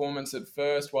dip in performance at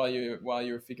first while you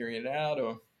were figuring it out,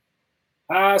 or?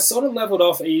 Sort of leveled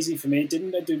off easy for me.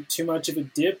 Didn't do too much of a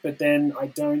dip, but then I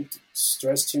don't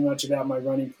stress too much about my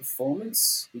running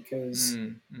performance because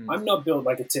I'm not built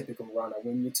like a typical runner.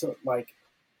 When you took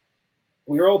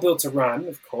we're all built to run,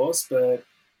 of course, but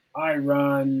I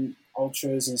run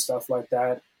ultras and stuff like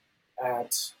that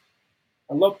at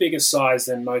a lot bigger size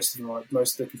than most of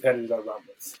the competitors I run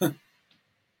with.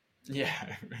 Yeah,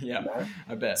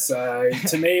 I bet. So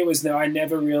to me, it was I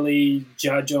never really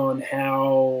judge on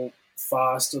how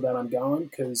fast or that I'm going,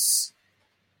 because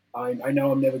I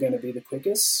know I'm never going to be the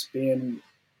quickest. Being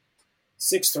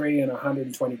 6'3" and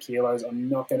 120 kilos, I'm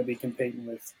not going to be competing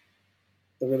with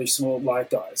the really small, light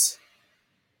guys.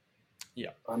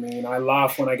 Yeah. I mean, I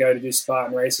laugh when I go to do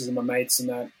Spartan races and my mates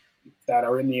and that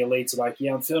are in the elites are like,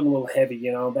 yeah, I'm feeling a little heavy,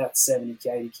 about 70,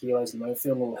 80 kilos, and I'm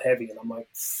feeling a little heavy. And I'm like,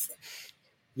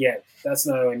 yeah, that's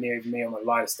nowhere near me on my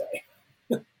lightest day.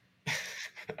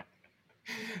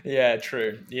 Yeah,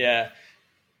 true. Yeah.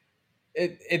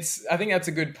 It's I think that's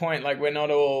a good point. Like, we're not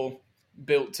all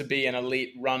built to be an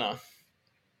elite runner.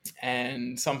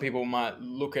 And some people might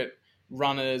look at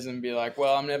runners and be like,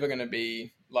 well, I'm never going to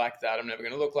be like that. I'm never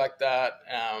going to look like that.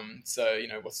 So,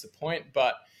 what's the point?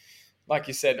 But like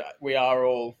you said, we are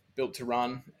all built to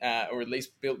run, or at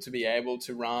least built to be able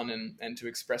to run and to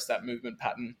express that movement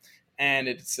pattern. And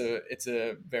it's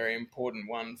a very important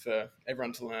one for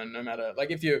everyone to learn, no matter,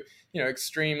 like, if you're,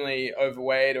 extremely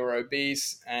overweight or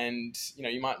obese, and,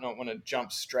 you might not want to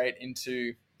jump straight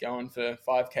into going for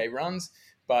 5K runs,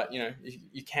 but,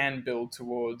 you can build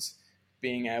towards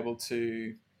being able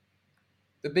to.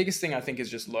 The biggest thing, I think, is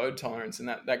just load tolerance, and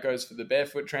that goes for the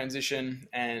barefoot transition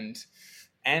and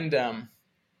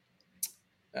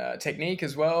technique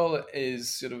as well, is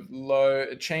sort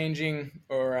of changing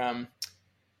or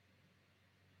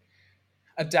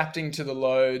adapting to the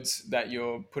loads that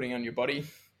you're putting on your body,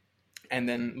 and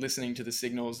then listening to the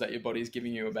signals that your body is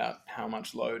giving you about how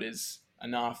much load is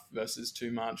enough versus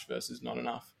too much versus not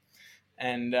enough.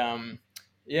 And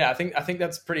I think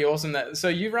that's pretty awesome. So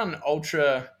you run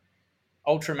ultra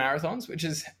marathons, which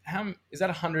is is that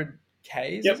 100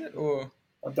 Ks? Yep. Is it, or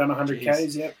I've done 100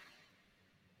 Ks. Yep.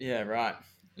 Yeah, right.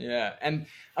 Yeah, and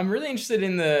I'm really interested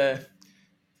in the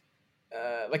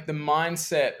the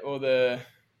mindset, or the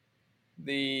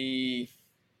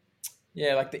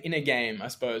inner game, I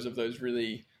suppose, of those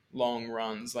really long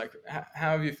runs. Like, how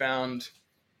have you found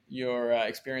your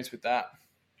experience with that?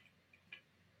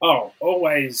 Oh,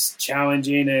 always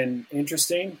challenging and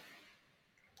interesting.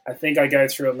 I think I go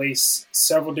through at least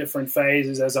several different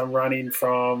phases as I'm running,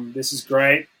 from this is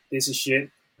great, this is shit,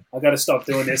 I got to stop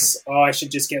doing this, oh, I should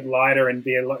just get lighter and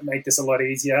make this a lot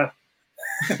easier.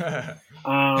 But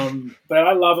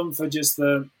I love them for just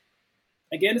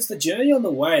it's the journey on the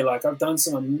way. Like, I've done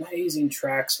some amazing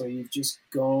tracks where you've just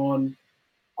gone,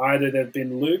 either they've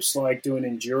been loops, like doing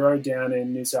enduro down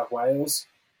in New South Wales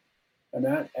and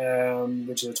that,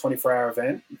 which is a 24-hour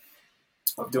event,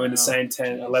 of doing the same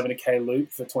 11K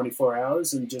loop for 24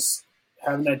 hours, and just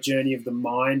having that journey of the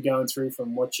mind going through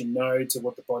from what you know to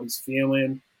what the body's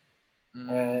feeling,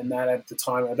 and that at that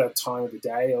time of the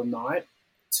day or night,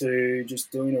 to just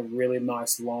doing a really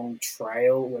nice long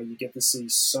trail where you get to see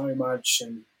so much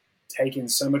and take in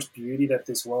so much beauty that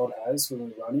this world has when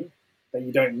we're running, that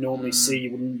you don't normally see.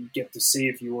 You wouldn't get to see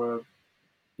if you were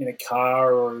in a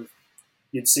car, or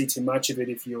you'd see too much of it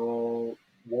if you're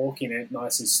walking it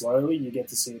nice and slowly. You get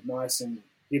to see it nice, and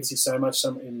you get to see so much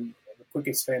in the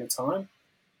quickest span of time.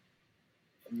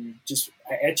 And just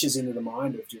etches into the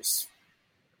mind of just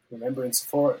remembrance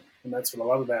for it. And that's what I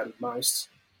love about it most.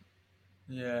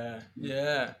 Yeah.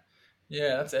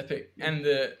 That's epic. And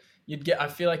I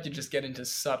feel like you'd just get into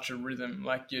such a rhythm.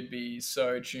 Like, you'd be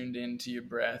so tuned into your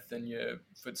breath and your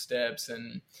footsteps,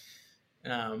 and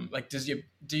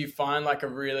do you find like a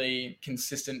really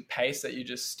consistent pace that you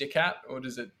just stick at, or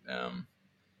does it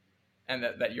and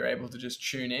that you're able to just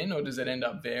tune in, or does it end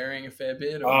up varying a fair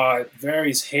bit? It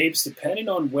varies heaps depending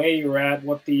on where you're at,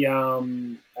 what the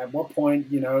at what point,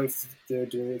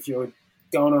 if you're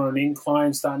going on an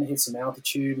incline, starting to hit some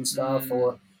altitude and stuff,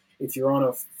 or if you're on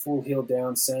a full hill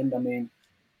down send. I mean,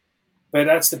 But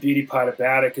that's the beauty part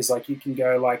about it, because like you can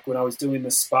go, like when I was doing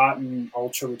the Spartan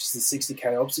Ultra, which is the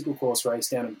 60K obstacle course race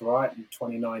down in Brighton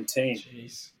 2019.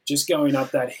 Jeez. Just going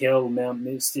up that hill, Mount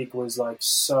Mystic, was like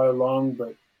so long,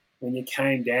 but when you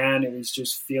came down, it was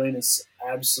just feeling this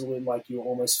absolute, like you're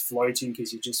almost floating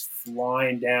because you're just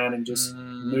flying down and just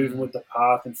moving with the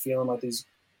path and feeling like there's.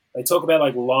 They talk about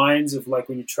like lines of like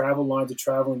when you travel, lines of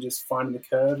travel and just finding the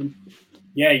curve. And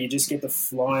yeah, you just get to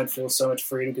fly and feel so much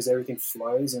freedom because everything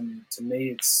flows. And to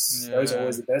me, those are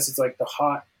always the best. It's like the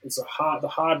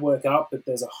hard work up, but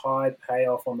there's a high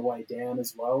payoff on the way down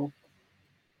as well.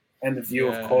 And the view,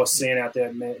 of course, seeing out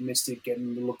there Mystic,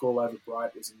 getting to look all over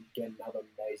Bright was again another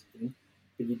amazing thing.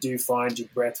 But you do find your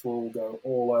breath will go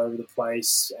all over the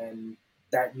place, and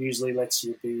that usually lets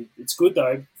you be. It's good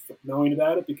though, knowing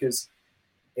about it, because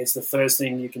it's the first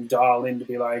thing you can dial in to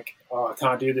be like, oh, I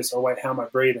can't do this. Oh, wait, how am I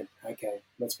breathing? Okay,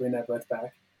 let's bring that breath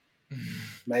back.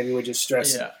 Maybe we're just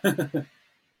stressing.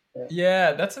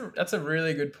 Yeah, that's a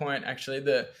really good point, actually.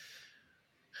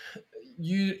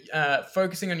 You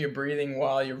focusing on your breathing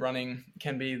while you're running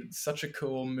can be such a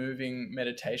cool moving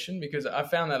meditation, because I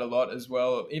found that a lot as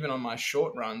well, even on my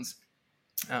short runs,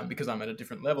 because I'm at a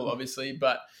different level, obviously,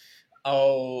 but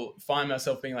I'll find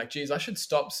myself being like, geez, I should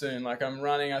stop soon. Like I'm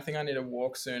running, I think I need to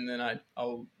walk soon. Then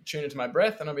I'll tune into my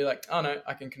breath and I'll be like, oh no,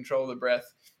 I can control the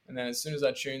breath. And then as soon as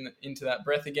I tune into that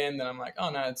breath again, then I'm like, oh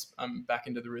no, I'm back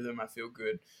into the rhythm. I feel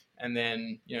good. And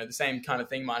then, the same kind of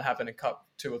thing might happen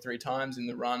 2 or 3 times in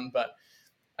the run, but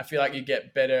I feel like you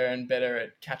get better and better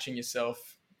at catching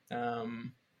yourself,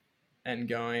 and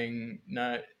going,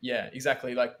 no, yeah,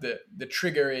 exactly. Like the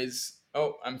trigger is,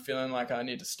 oh, I'm feeling like I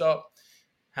need to stop.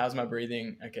 How's my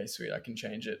breathing? Okay, sweet, I can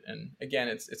change it. And again,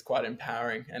 it's quite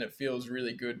empowering, and it feels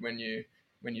really good when you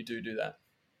do that.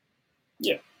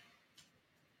 Yeah.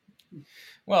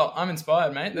 Well, I'm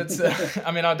inspired, mate. That's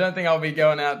I mean, I don't think I'll be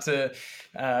going out to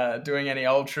doing any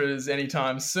ultras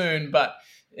anytime soon, but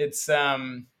it's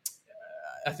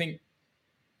I think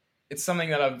it's something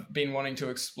that I've been wanting to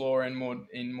explore in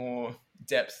more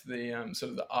depth, the sort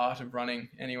of the art of running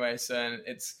anyway. So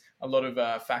it's a lot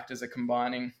of factors are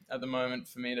combining at the moment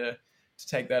for me to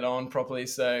take that on properly.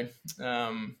 So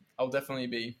I'll definitely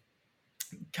be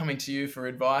coming to you for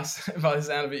advice. By the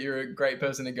sound of it, you're a great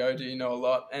person to go to. You know a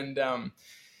lot. And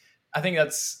I think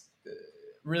that's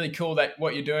really cool that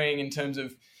what you're doing in terms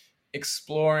of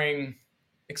exploring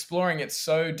it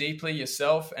so deeply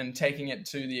yourself and taking it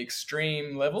to the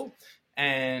extreme level,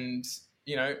 and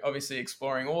obviously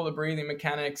exploring all the breathing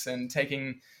mechanics and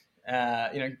taking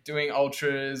doing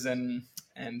ultras and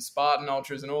Spartan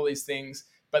ultras and all these things,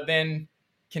 but then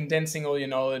condensing all your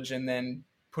knowledge and then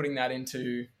putting that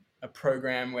into a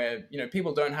program where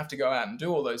people don't have to go out and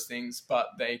do all those things, but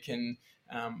they can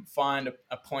find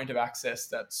a point of access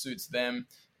that suits them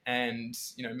and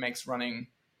makes running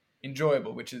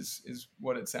enjoyable, which is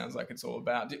what it sounds like it's all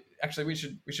about. Actually, we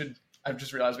should. I've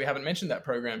just realized we haven't mentioned that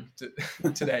program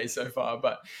today so far,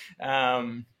 but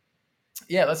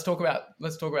yeah, let's talk about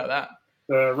that.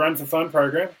 The Run for Fun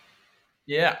program.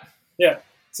 Yeah.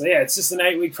 So yeah, it's just an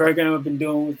 8-week program I've been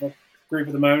doing with a group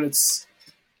at the moment.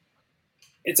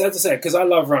 It's as I said, because I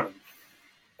love running.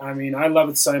 I mean, I love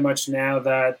it so much now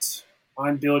that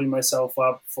I'm building myself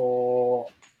up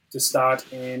to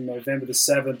start in November the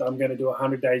 7th. I'm going to do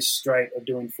 100 days straight of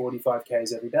doing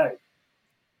 45Ks every day.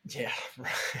 Yeah,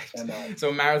 right. So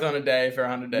a marathon a day for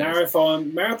 100 days.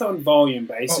 Marathon volume,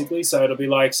 basically. Oh. So it'll be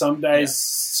like some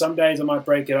days I might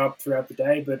break it up throughout the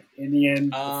day, but in the end,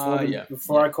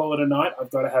 before I call it a night, I've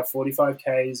got to have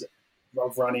 45Ks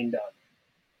of running done.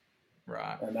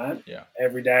 Right. And that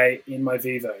every day in my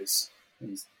Vivos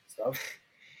and stuff.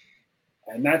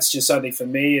 And that's just something for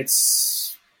me.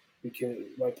 It's because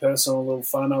my personal little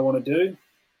fun I want to do.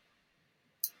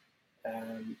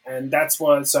 And that's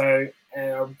why.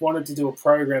 And I wanted to do a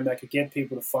program that could get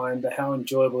people to find how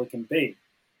enjoyable it can be.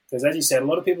 Because as you said, a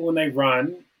lot of people when they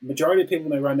run, majority of people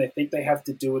when they run, they think they have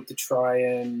to do it to try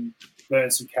and burn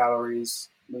some calories,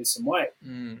 lose some weight.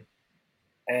 Mm.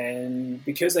 And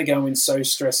because they go in so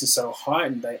stressed and so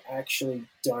heightened, they actually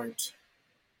don't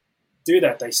do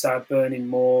that. They start burning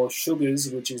more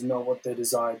sugars, which is not what their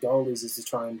desired goal is to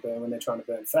try and burn when they're trying to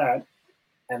burn fat.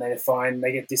 And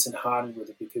they get disheartened with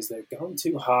it because they're going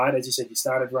too hard. As you said, you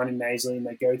started running nasally and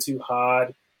they go too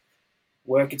hard,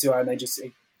 working too hard, and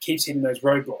it keeps hitting those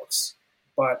roadblocks.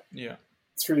 But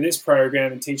through this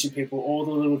program and teaching people all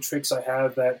the little tricks I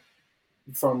have, that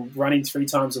from running 3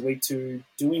 times a week to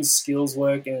doing skills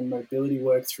work and mobility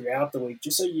work throughout the week,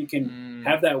 just so you can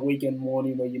have that weekend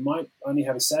morning where you might only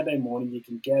have a Saturday morning, you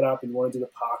can get up and you want to do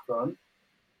the park run,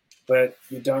 but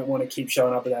you don't want to keep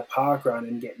showing up at that park run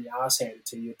and getting your ass handed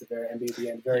to you at the very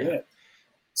end.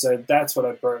 So that's what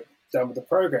I've done with the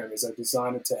program is I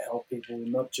designed it to help people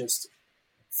not just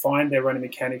find their running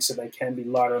mechanics so they can be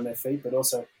lighter on their feet, but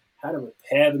also how to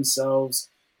repair themselves.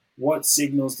 What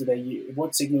signals do they use?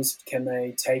 What signals can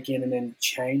they take in and then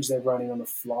change their running on the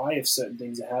fly if certain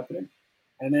things are happening?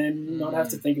 And then not have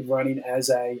to think of running as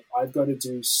I've got to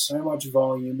do so much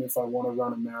volume if I want to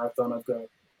run a marathon. I've got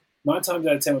 9 times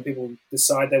out of 10 when people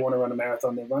decide they want to run a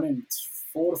marathon, they're running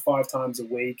 4 to 5 times a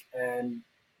week. And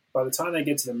by the time they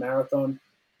get to the marathon,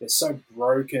 they're so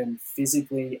broken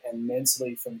physically and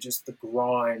mentally from just the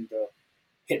grind, the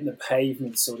hitting the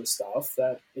pavement sort of stuff,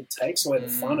 that it takes away the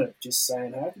fun of just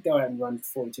saying, "Hey, I could go out and run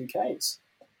 42 Ks."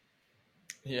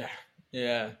 Yeah,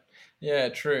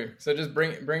 true. So just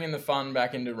bringing the fun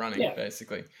back into running,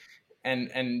 basically,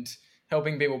 and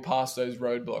helping people pass those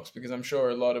roadblocks, because I'm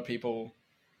sure a lot of people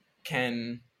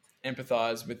can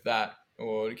empathize with that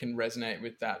or can resonate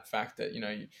with that fact that,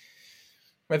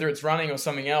 whether it's running or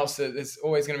something else, there's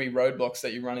always going to be roadblocks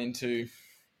that you run into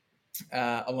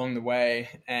along the way,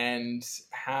 and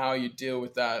how you deal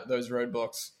with those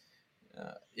roadblocks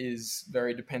is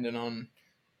very dependent on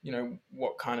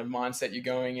what kind of mindset you're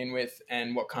going in with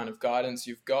and what kind of guidance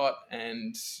you've got,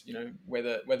 and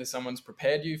whether someone's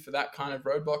prepared you for that kind of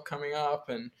roadblock coming up,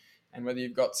 and whether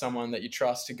you've got someone that you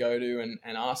trust to go to and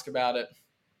ask about it.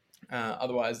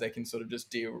 Otherwise they can sort of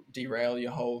just derail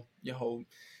your whole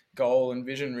goal and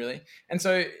vision, really. And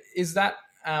so is that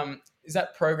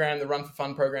program, the Run for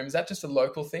Fun program, is that just a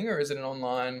local thing or is it an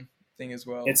online thing as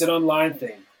well? It's an online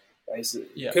thing,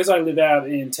 basically. Because I live out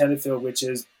in Tenterfield, which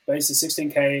is basically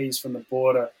 16 Ks from the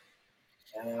border.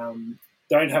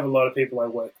 Don't have a lot of people I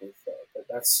work with,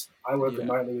 but I work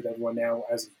remotely with everyone now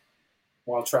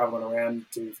while traveling around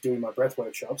doing my breath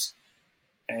workshops.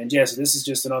 And so this is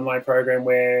just an online program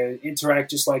where interact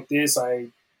just like this.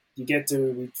 You get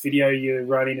to video you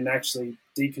running and actually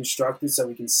deconstruct it so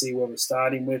we can see where we're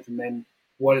starting with and then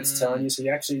what it's telling you. So you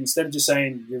actually, instead of just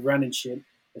saying you're running shit,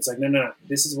 it's like, no,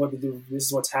 this is what to do. This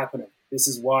is what's happening. This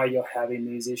is why you're having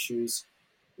these issues.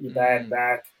 Your bad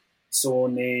back, sore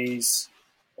knees,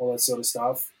 all that sort of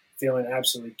stuff, feeling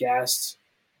absolutely gassed.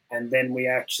 And then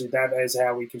that is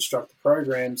how we construct the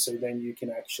program. So then you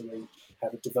can actually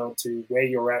have it developed to where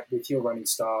you're at with your running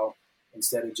style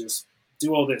instead of just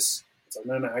do all this. It's like,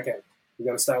 no, okay, we've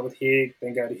got to start with here,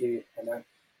 then go to here.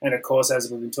 And of course, as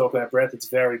we've been talking about breath, it's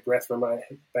very breath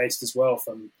based as well,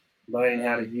 from learning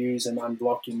how to use and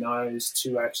unblock your nose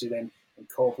to actually then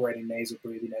incorporating nasal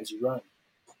breathing as you run.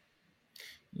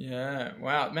 Yeah.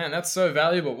 Wow, man, that's so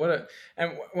valuable.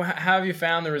 And how have you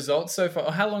found the results so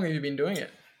far? How long have you been doing it?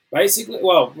 Basically,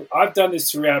 well, I've done this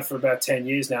throughout for about 10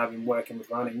 years now. I've been working with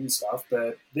running and stuff,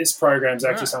 but this program is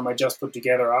actually something I just put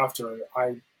together after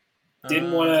I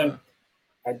didn't want to.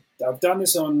 I've done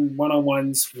this on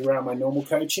one-on-ones throughout my normal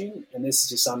coaching, and this is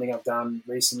just something I've done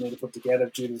recently to put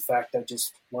together due to the fact I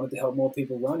just wanted to help more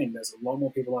people running. There's a lot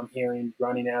more people I'm hearing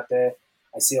running out there.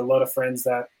 I see a lot of friends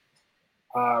that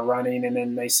are running, and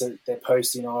then they're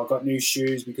posting, "Oh, I got new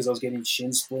shoes because I was getting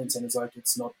shin splints," and it's like,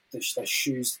 it's not the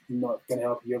shoes not going to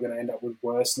help you. You're going to end up with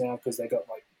worse now because they got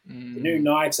like the new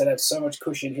Nikes that have so much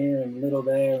cushion here and little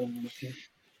there, and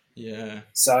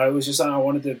so it was just something I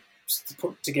wanted to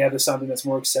put together, something that's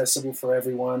more accessible for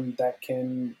everyone that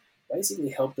can basically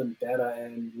help them better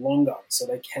and longer, so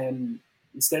they can,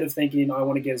 instead of thinking I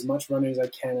want to get as much running as I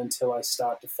can until I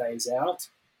start to phase out,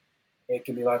 it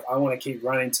can be like, I want to keep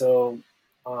running till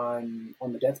I'm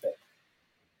on the deathbed.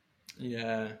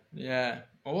 Yeah,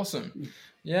 awesome.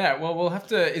 Yeah, well, we'll have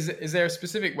to. Is there a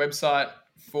specific website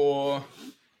for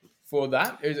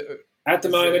that? At the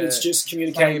moment, it's just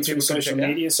communicating through social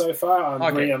media so far.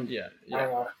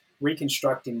 I'm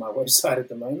reconstructing my website at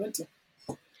the moment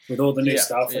with all the new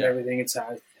stuff and everything. It's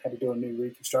had to do a new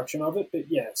reconstruction of it. But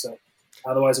so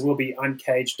otherwise it will be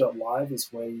uncaged.live is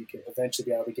where you can eventually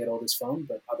be able to get all this from.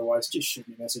 But otherwise, just shoot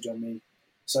me a message on the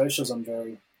socials. I'm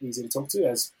very easy to talk to,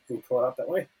 as we caught up that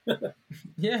way.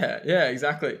 yeah,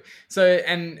 exactly. So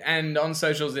and on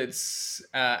socials it's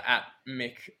at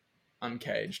Mick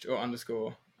Uncaged or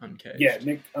 _ Uncaged. Yeah,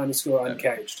 Mick _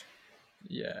 Uncaged.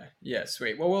 Yeah,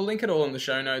 sweet. Well, we'll link it all in the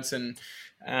show notes, and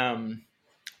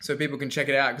so people can check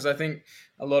it out, because I think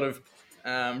a lot of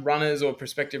runners or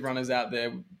prospective runners out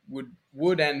there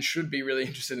would and should be really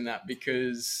interested in that,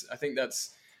 because I think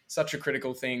that's such a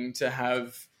critical thing, to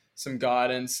have some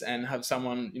guidance and have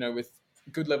someone with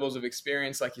good levels of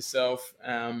experience like yourself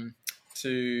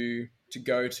to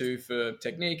go to for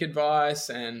technique advice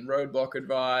and roadblock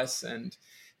advice. And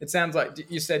it sounds like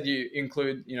you said you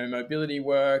include mobility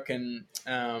work, and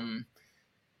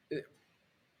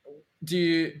do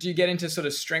you get into sort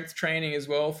of strength training as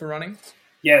well for running?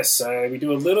 Yes, so we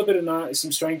do a little bit of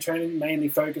some strength training, mainly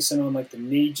focusing on like the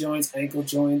knee joints, ankle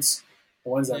joints, the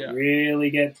ones that Yeah. really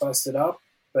get busted up.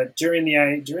 But during the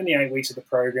 8 weeks of the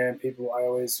program, I'm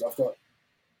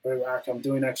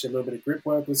doing actually a little bit of grip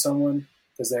work with someone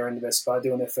because they're in their spot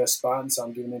doing their first Spartan, so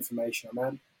I'm giving information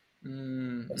on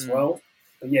that as well.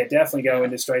 But yeah, definitely go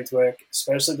into strength work,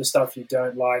 especially the stuff you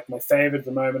don't like. My favorite at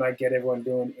the moment I get everyone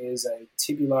doing is a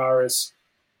tibialis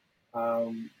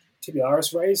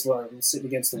raise, like sitting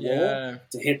against the wall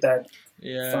to hit that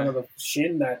front of the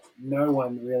shin that no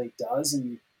one really does,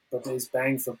 but there's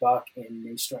bang for buck in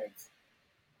knee strength.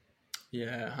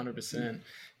 Yeah, 100%.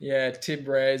 Yeah, tib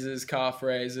raises, calf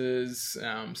raises,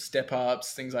 step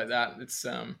ups, things like that. It's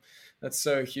that's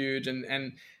so huge,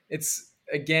 and it's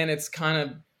kind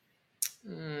of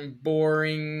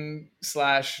boring /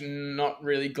 not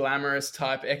really glamorous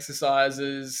type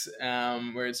exercises,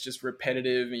 where it's just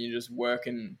repetitive and you're just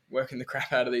working the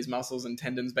crap out of these muscles and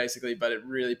tendons basically. But it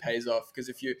really pays off, because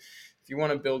if you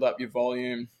want to build up your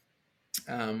volume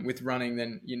with running,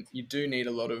 then you do need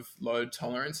a lot of load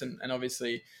tolerance, and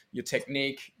obviously your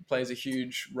technique plays a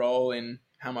huge role in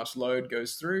how much load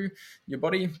goes through your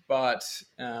body. But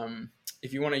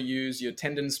if you want to use your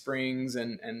tendon springs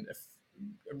and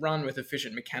run with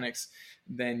efficient mechanics,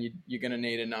 then you're going to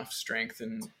need enough strength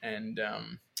and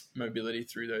mobility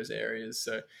through those areas.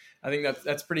 So I think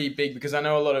that's pretty big, because I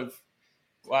know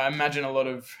I imagine a lot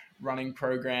of running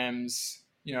programs,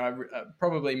 are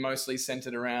probably mostly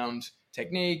centered around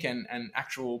technique and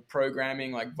actual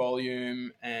programming, like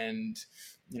volume and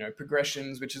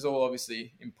progressions, which is all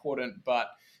obviously important.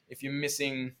 But if you're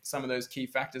missing some of those key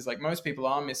factors, like most people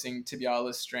are missing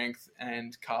tibialis strength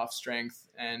and calf strength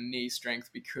and knee strength,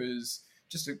 because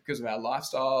of our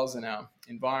lifestyles and our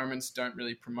environments don't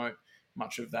really promote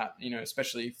much of that,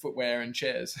 especially footwear and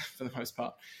chairs for the most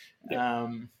part.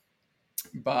 Yeah.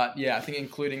 But yeah, I think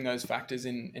including those factors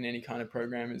in any kind of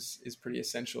program is pretty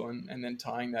essential, and then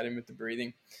tying that in with the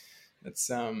breathing.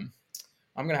 That's I'm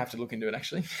gonna have to look into it,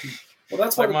 actually. Well,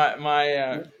 that's like what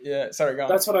sorry, go on.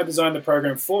 That's what I designed the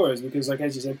program for, is because, like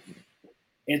as you said,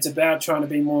 it's about trying to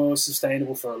be more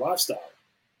sustainable for a lifestyle.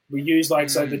 We use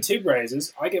so the tib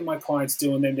raises, I get my clients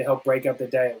doing them to help break up their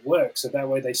day at work, so that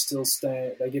way they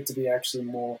get to be actually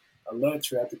more alert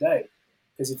throughout the day.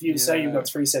 Because if you say you've got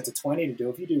 3 sets of 20 to do,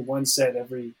 if you do 1 set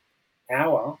every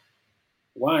hour,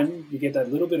 you get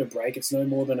that little bit of break. It's no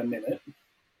more than a minute.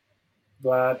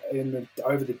 But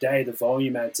over the day, the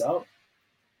volume adds up.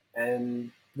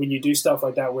 And when you do stuff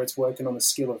like that where it's working on the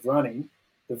skill of running,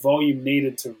 the volume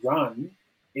needed to run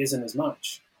isn't as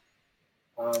much.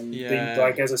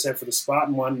 Like as I said, for the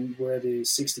Spartan one, where the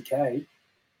 60K,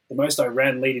 the most I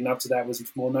ran leading up to that was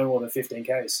no more than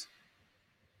 15Ks.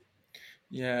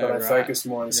 Yeah, but I focused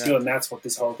more on the skill, and that's what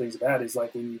this whole thing's about. Is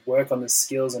like when you work on the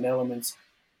skills and elements,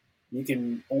 you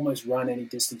can almost run any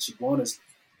distance you want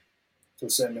to a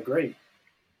certain degree.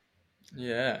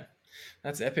 Yeah,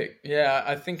 that's epic. Yeah,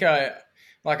 I think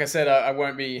like I said, I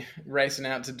won't be racing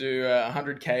out to do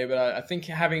 100K, but I think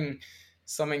having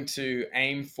something to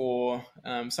aim for,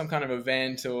 some kind of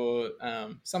event or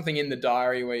something in the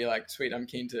diary where you're like, sweet, I'm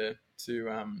keen to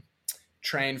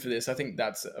train for this. I think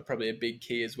that's probably a big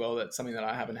key as well. That's something that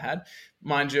I haven't had.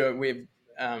 Mind you, we've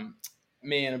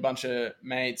me and a bunch of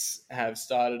mates have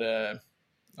started a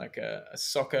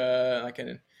soccer, like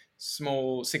a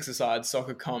small 6-a-side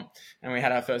soccer comp, and we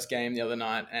had our first game the other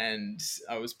night, and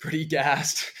I was pretty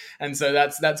gassed. And so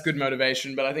that's good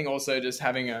motivation. But I think also just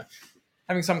having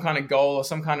some kind of goal or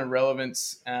some kind of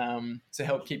relevance to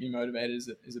help keep you motivated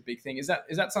is a big thing. Is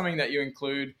that something that you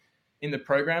include in the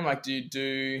program? Like, do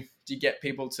you get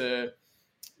people to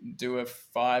do a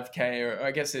 5K, or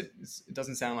I guess it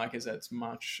doesn't sound like it's as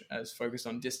much as focused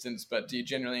on distance, but do you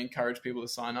generally encourage people to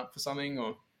sign up for something?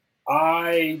 Or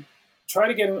I try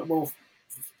to get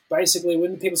basically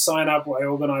when people sign up, I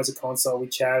organize a consult, we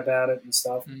chat about it and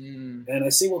stuff, and I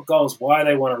see what goals, why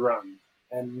they want to run,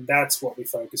 and that's what we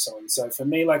focus on. So for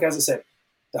me, like as I said,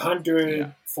 the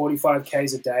 145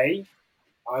 Ks a day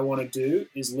I want to do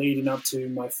is leading up to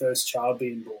my first child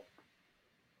being born.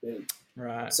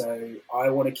 Right. So I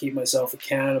want to keep myself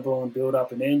accountable and build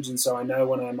up an engine, so I know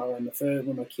when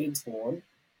my kid's born,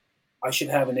 I should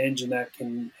have an engine that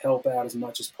can help out as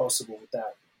much as possible with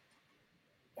that.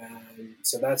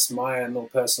 So that's my own little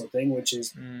personal thing, which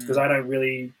is because I don't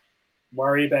really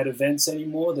worry about events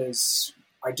anymore.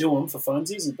 I do them for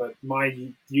funsies, but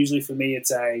usually for me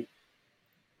it's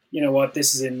you know what,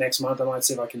 this is in next month, I might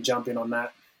see if I can jump in on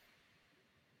that.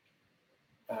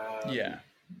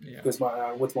 Because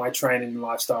with my training and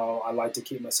lifestyle, I like to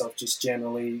keep myself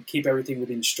keep everything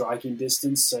within striking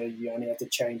distance, so you only have to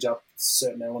change up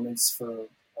certain elements for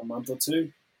a month or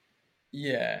two.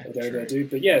 Yeah, They do.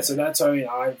 But yeah, so that's only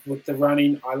with the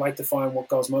running, I like to find what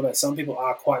goals motivate. Some people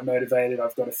are quite motivated.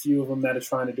 I've got a few of them that are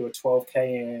trying to do a 12K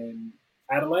in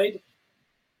Adelaide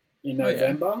in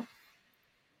November. Yeah.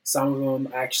 Some of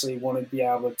them actually want to be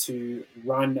able to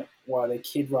run while their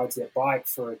kid rides their bike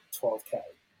for a 12K.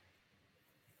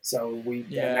 So we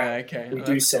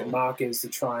do set markers to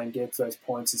try and get those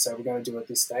points and say we're going to do it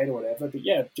this date or whatever. But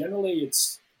yeah, generally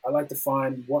I like to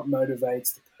find what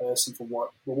motivates the person for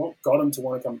what got them to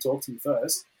want to come talk to me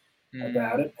first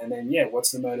about it, and then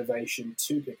what's the motivation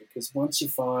to pick it? Because once you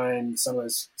find some of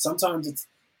those, sometimes it's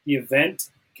the event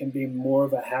can be more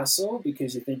of a hassle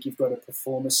because you think you've got to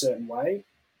perform a certain way.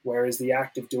 Whereas the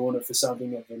act of doing it for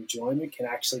something of enjoyment can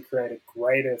actually create a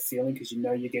greater feeling because you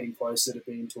know you're getting closer to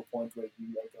being to a point where you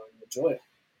are going to enjoy it.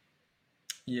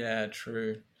 Yeah,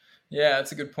 true. Yeah,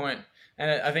 that's a good point. And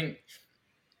I think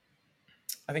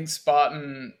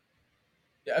Spartan,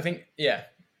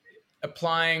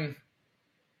 applying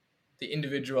the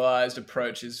individualized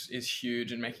approach is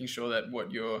huge, and making sure that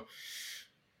you're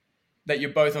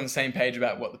both on the same page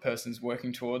about what the person's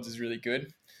working towards is really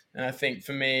good. And I think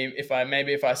for me, if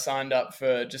I signed up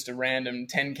for just a random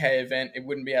 10K event, it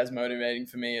wouldn't be as motivating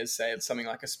for me as, say, it's something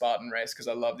like a Spartan race, because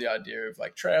I love the idea of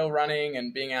like trail running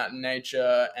and being out in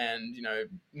nature and,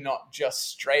 not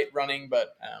just straight running,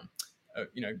 but,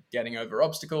 getting over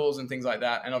obstacles and things like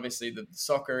that. And obviously the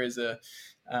soccer is a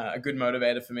good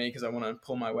motivator for me because I want to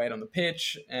pull my weight on the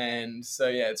pitch. And so,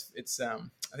 yeah, it's I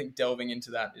think delving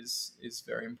into that is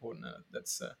very important. It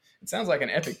sounds like an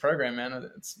epic program, man.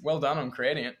 It's well done on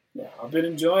creating it. Yeah, I've been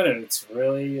enjoying it. It's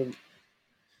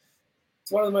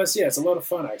one of the most, it's a lot of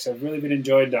fun, actually. I've really been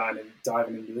enjoying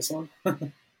diving into this one.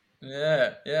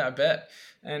 Yeah, I bet.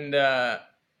 And I'm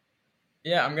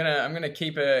gonna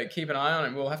keep an eye on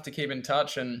it. We'll have to keep in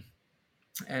touch, and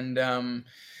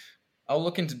I'll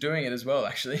look into doing it as well,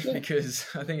 actually, because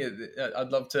I think I'd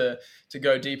love to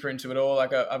go deeper into it all.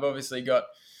 Like I've obviously got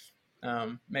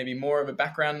maybe more of a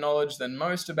background knowledge than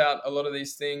most about a lot of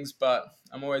these things, but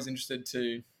I'm always interested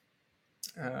to.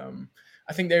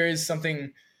 I think there is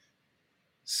something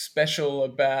special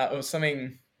about, or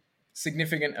something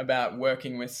significant about,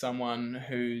 working with someone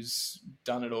who's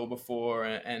done it all before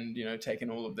and taken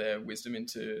all of their wisdom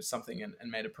into something and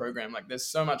made a program. Like there's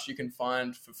so much you can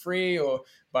find for free, or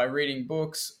by reading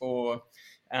books, or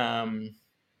by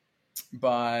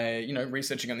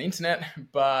researching on the internet,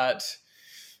 but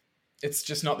it's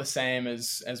just not the same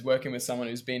as working with someone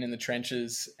who's been in the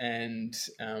trenches and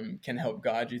can help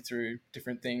guide you through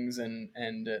different things, and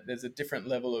there's a different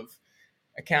level of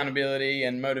accountability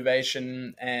and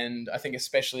motivation. And I think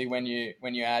especially when you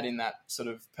add in that sort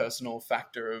of personal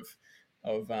factor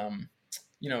of a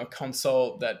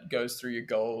consult that goes through your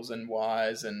goals and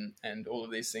whys and all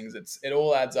of these things, it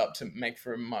all adds up to make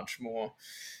for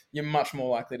you're much more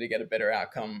likely to get a better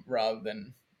outcome, rather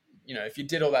than if you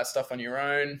did all that stuff on your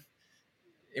own,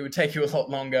 it would take you a lot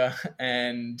longer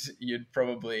and you'd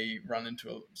probably run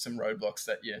into some roadblocks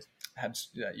that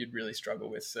you'd really struggle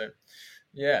with. So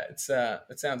yeah, it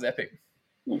sounds epic.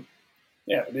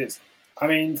 Yeah, it is. I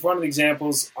mean, for one of the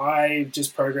examples, I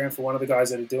just programmed for one of the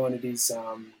guys that are doing it. He's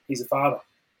a father.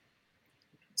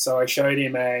 So I showed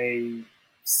him a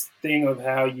thing of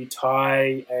how you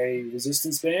tie a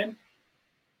resistance band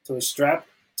to a strap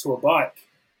to a bike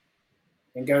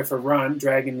and go for a run,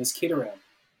 dragging this kid around.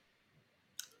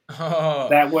 Oh,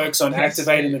 that works on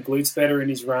activating the glutes better in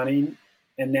his running,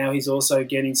 and now he's also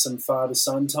getting some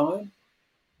father-son time.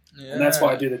 Yeah. And that's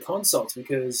why I do the consults,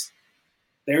 because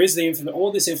there is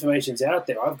all this information's out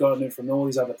there. I've gotten it from all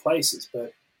these other places,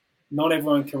 but not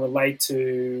everyone can relate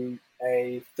to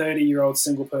a 30-year-old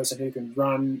single person who can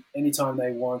run anytime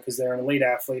they want because they're an elite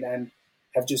athlete and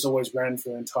have just always ran for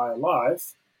their entire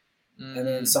life. And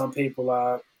then some people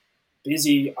are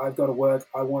busy. I've got to work.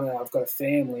 I've got a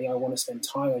family. I want to spend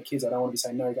time with kids. I don't want to be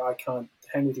saying, no, I can't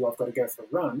hang with you. I've got to go for a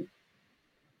run.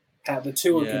 The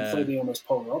two are completely almost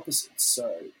polar opposites.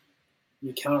 So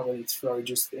you can't really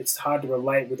it's hard to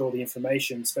relate with all the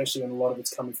information, especially when a lot of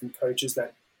it's coming from coaches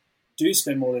that do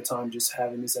spend more of their time just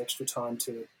having this extra time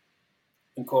to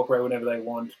incorporate whatever they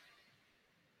want.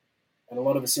 And a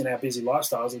lot of us in our busy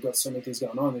lifestyles have got so many things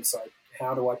going on. It's like,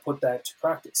 how do I put that to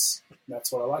practice? And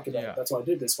that's what I like about it. That's why I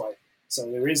did this way. So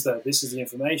this is the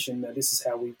information, that this is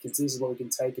this is what we can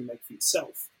take and make for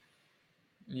yourself.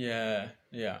 Yeah.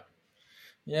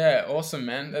 Awesome,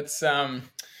 man. That's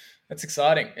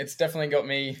exciting. It's definitely got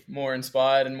me more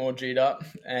inspired and more G'd up.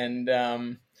 And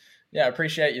I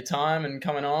appreciate your time and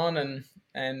coming on.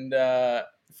 And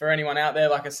for anyone out there,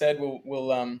 like I said,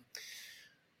 we'll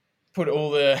put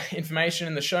all the information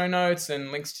in the show notes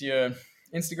and links to your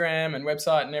Instagram and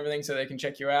website and everything so they can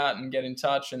check you out and get in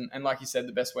touch. And like you said,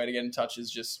 the best way to get in touch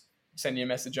is just send you a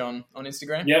message on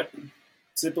Instagram. Yep.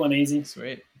 Simple and easy.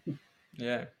 Sweet.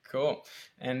 Yeah, cool.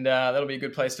 And that'll be a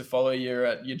good place to follow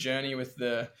your journey with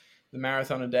the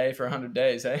marathon a day for 100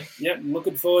 days, hey? Yep, I'm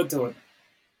looking forward to it.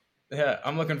 Yeah,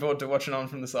 I'm looking forward to watching on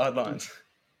from the sidelines.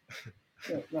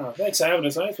 Yeah, no, thanks for having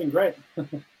us, mate. It's been great.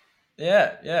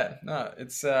 Yeah. No,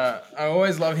 it's I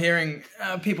always love hearing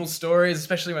people's stories,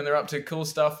 especially when they're up to cool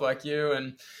stuff like you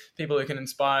and people who can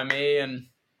inspire me. And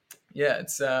yeah,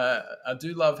 it's I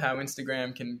do love how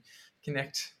Instagram can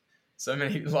connect so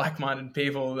many like-minded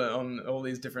people on all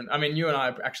these different. I mean, you and I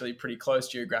are actually pretty close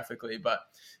geographically, but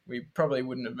we probably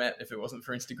wouldn't have met if it wasn't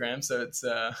for Instagram. So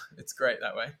it's great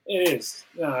that way. It is.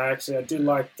 No, actually, I do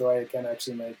like the way it can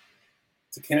actually make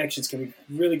the connections can be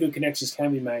really good. Connections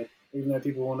can be made, even though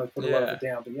people want to put a lot of it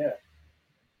down. But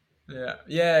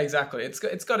yeah, exactly. It's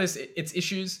got its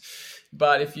issues,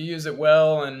 but if you use it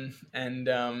well and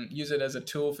use it as a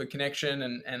tool for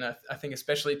connection, and I think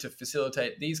especially to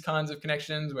facilitate these kinds of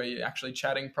connections where you're actually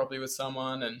chatting properly with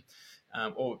someone and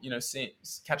or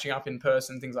catching up in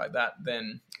person, things like that,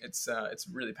 then it's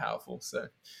really powerful. So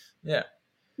yeah,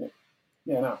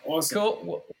 no, awesome.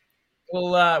 Cool.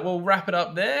 We'll wrap it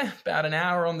up there. About an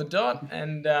hour on the dot,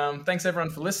 and thanks everyone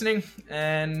for listening,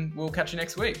 and we'll catch you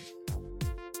next week.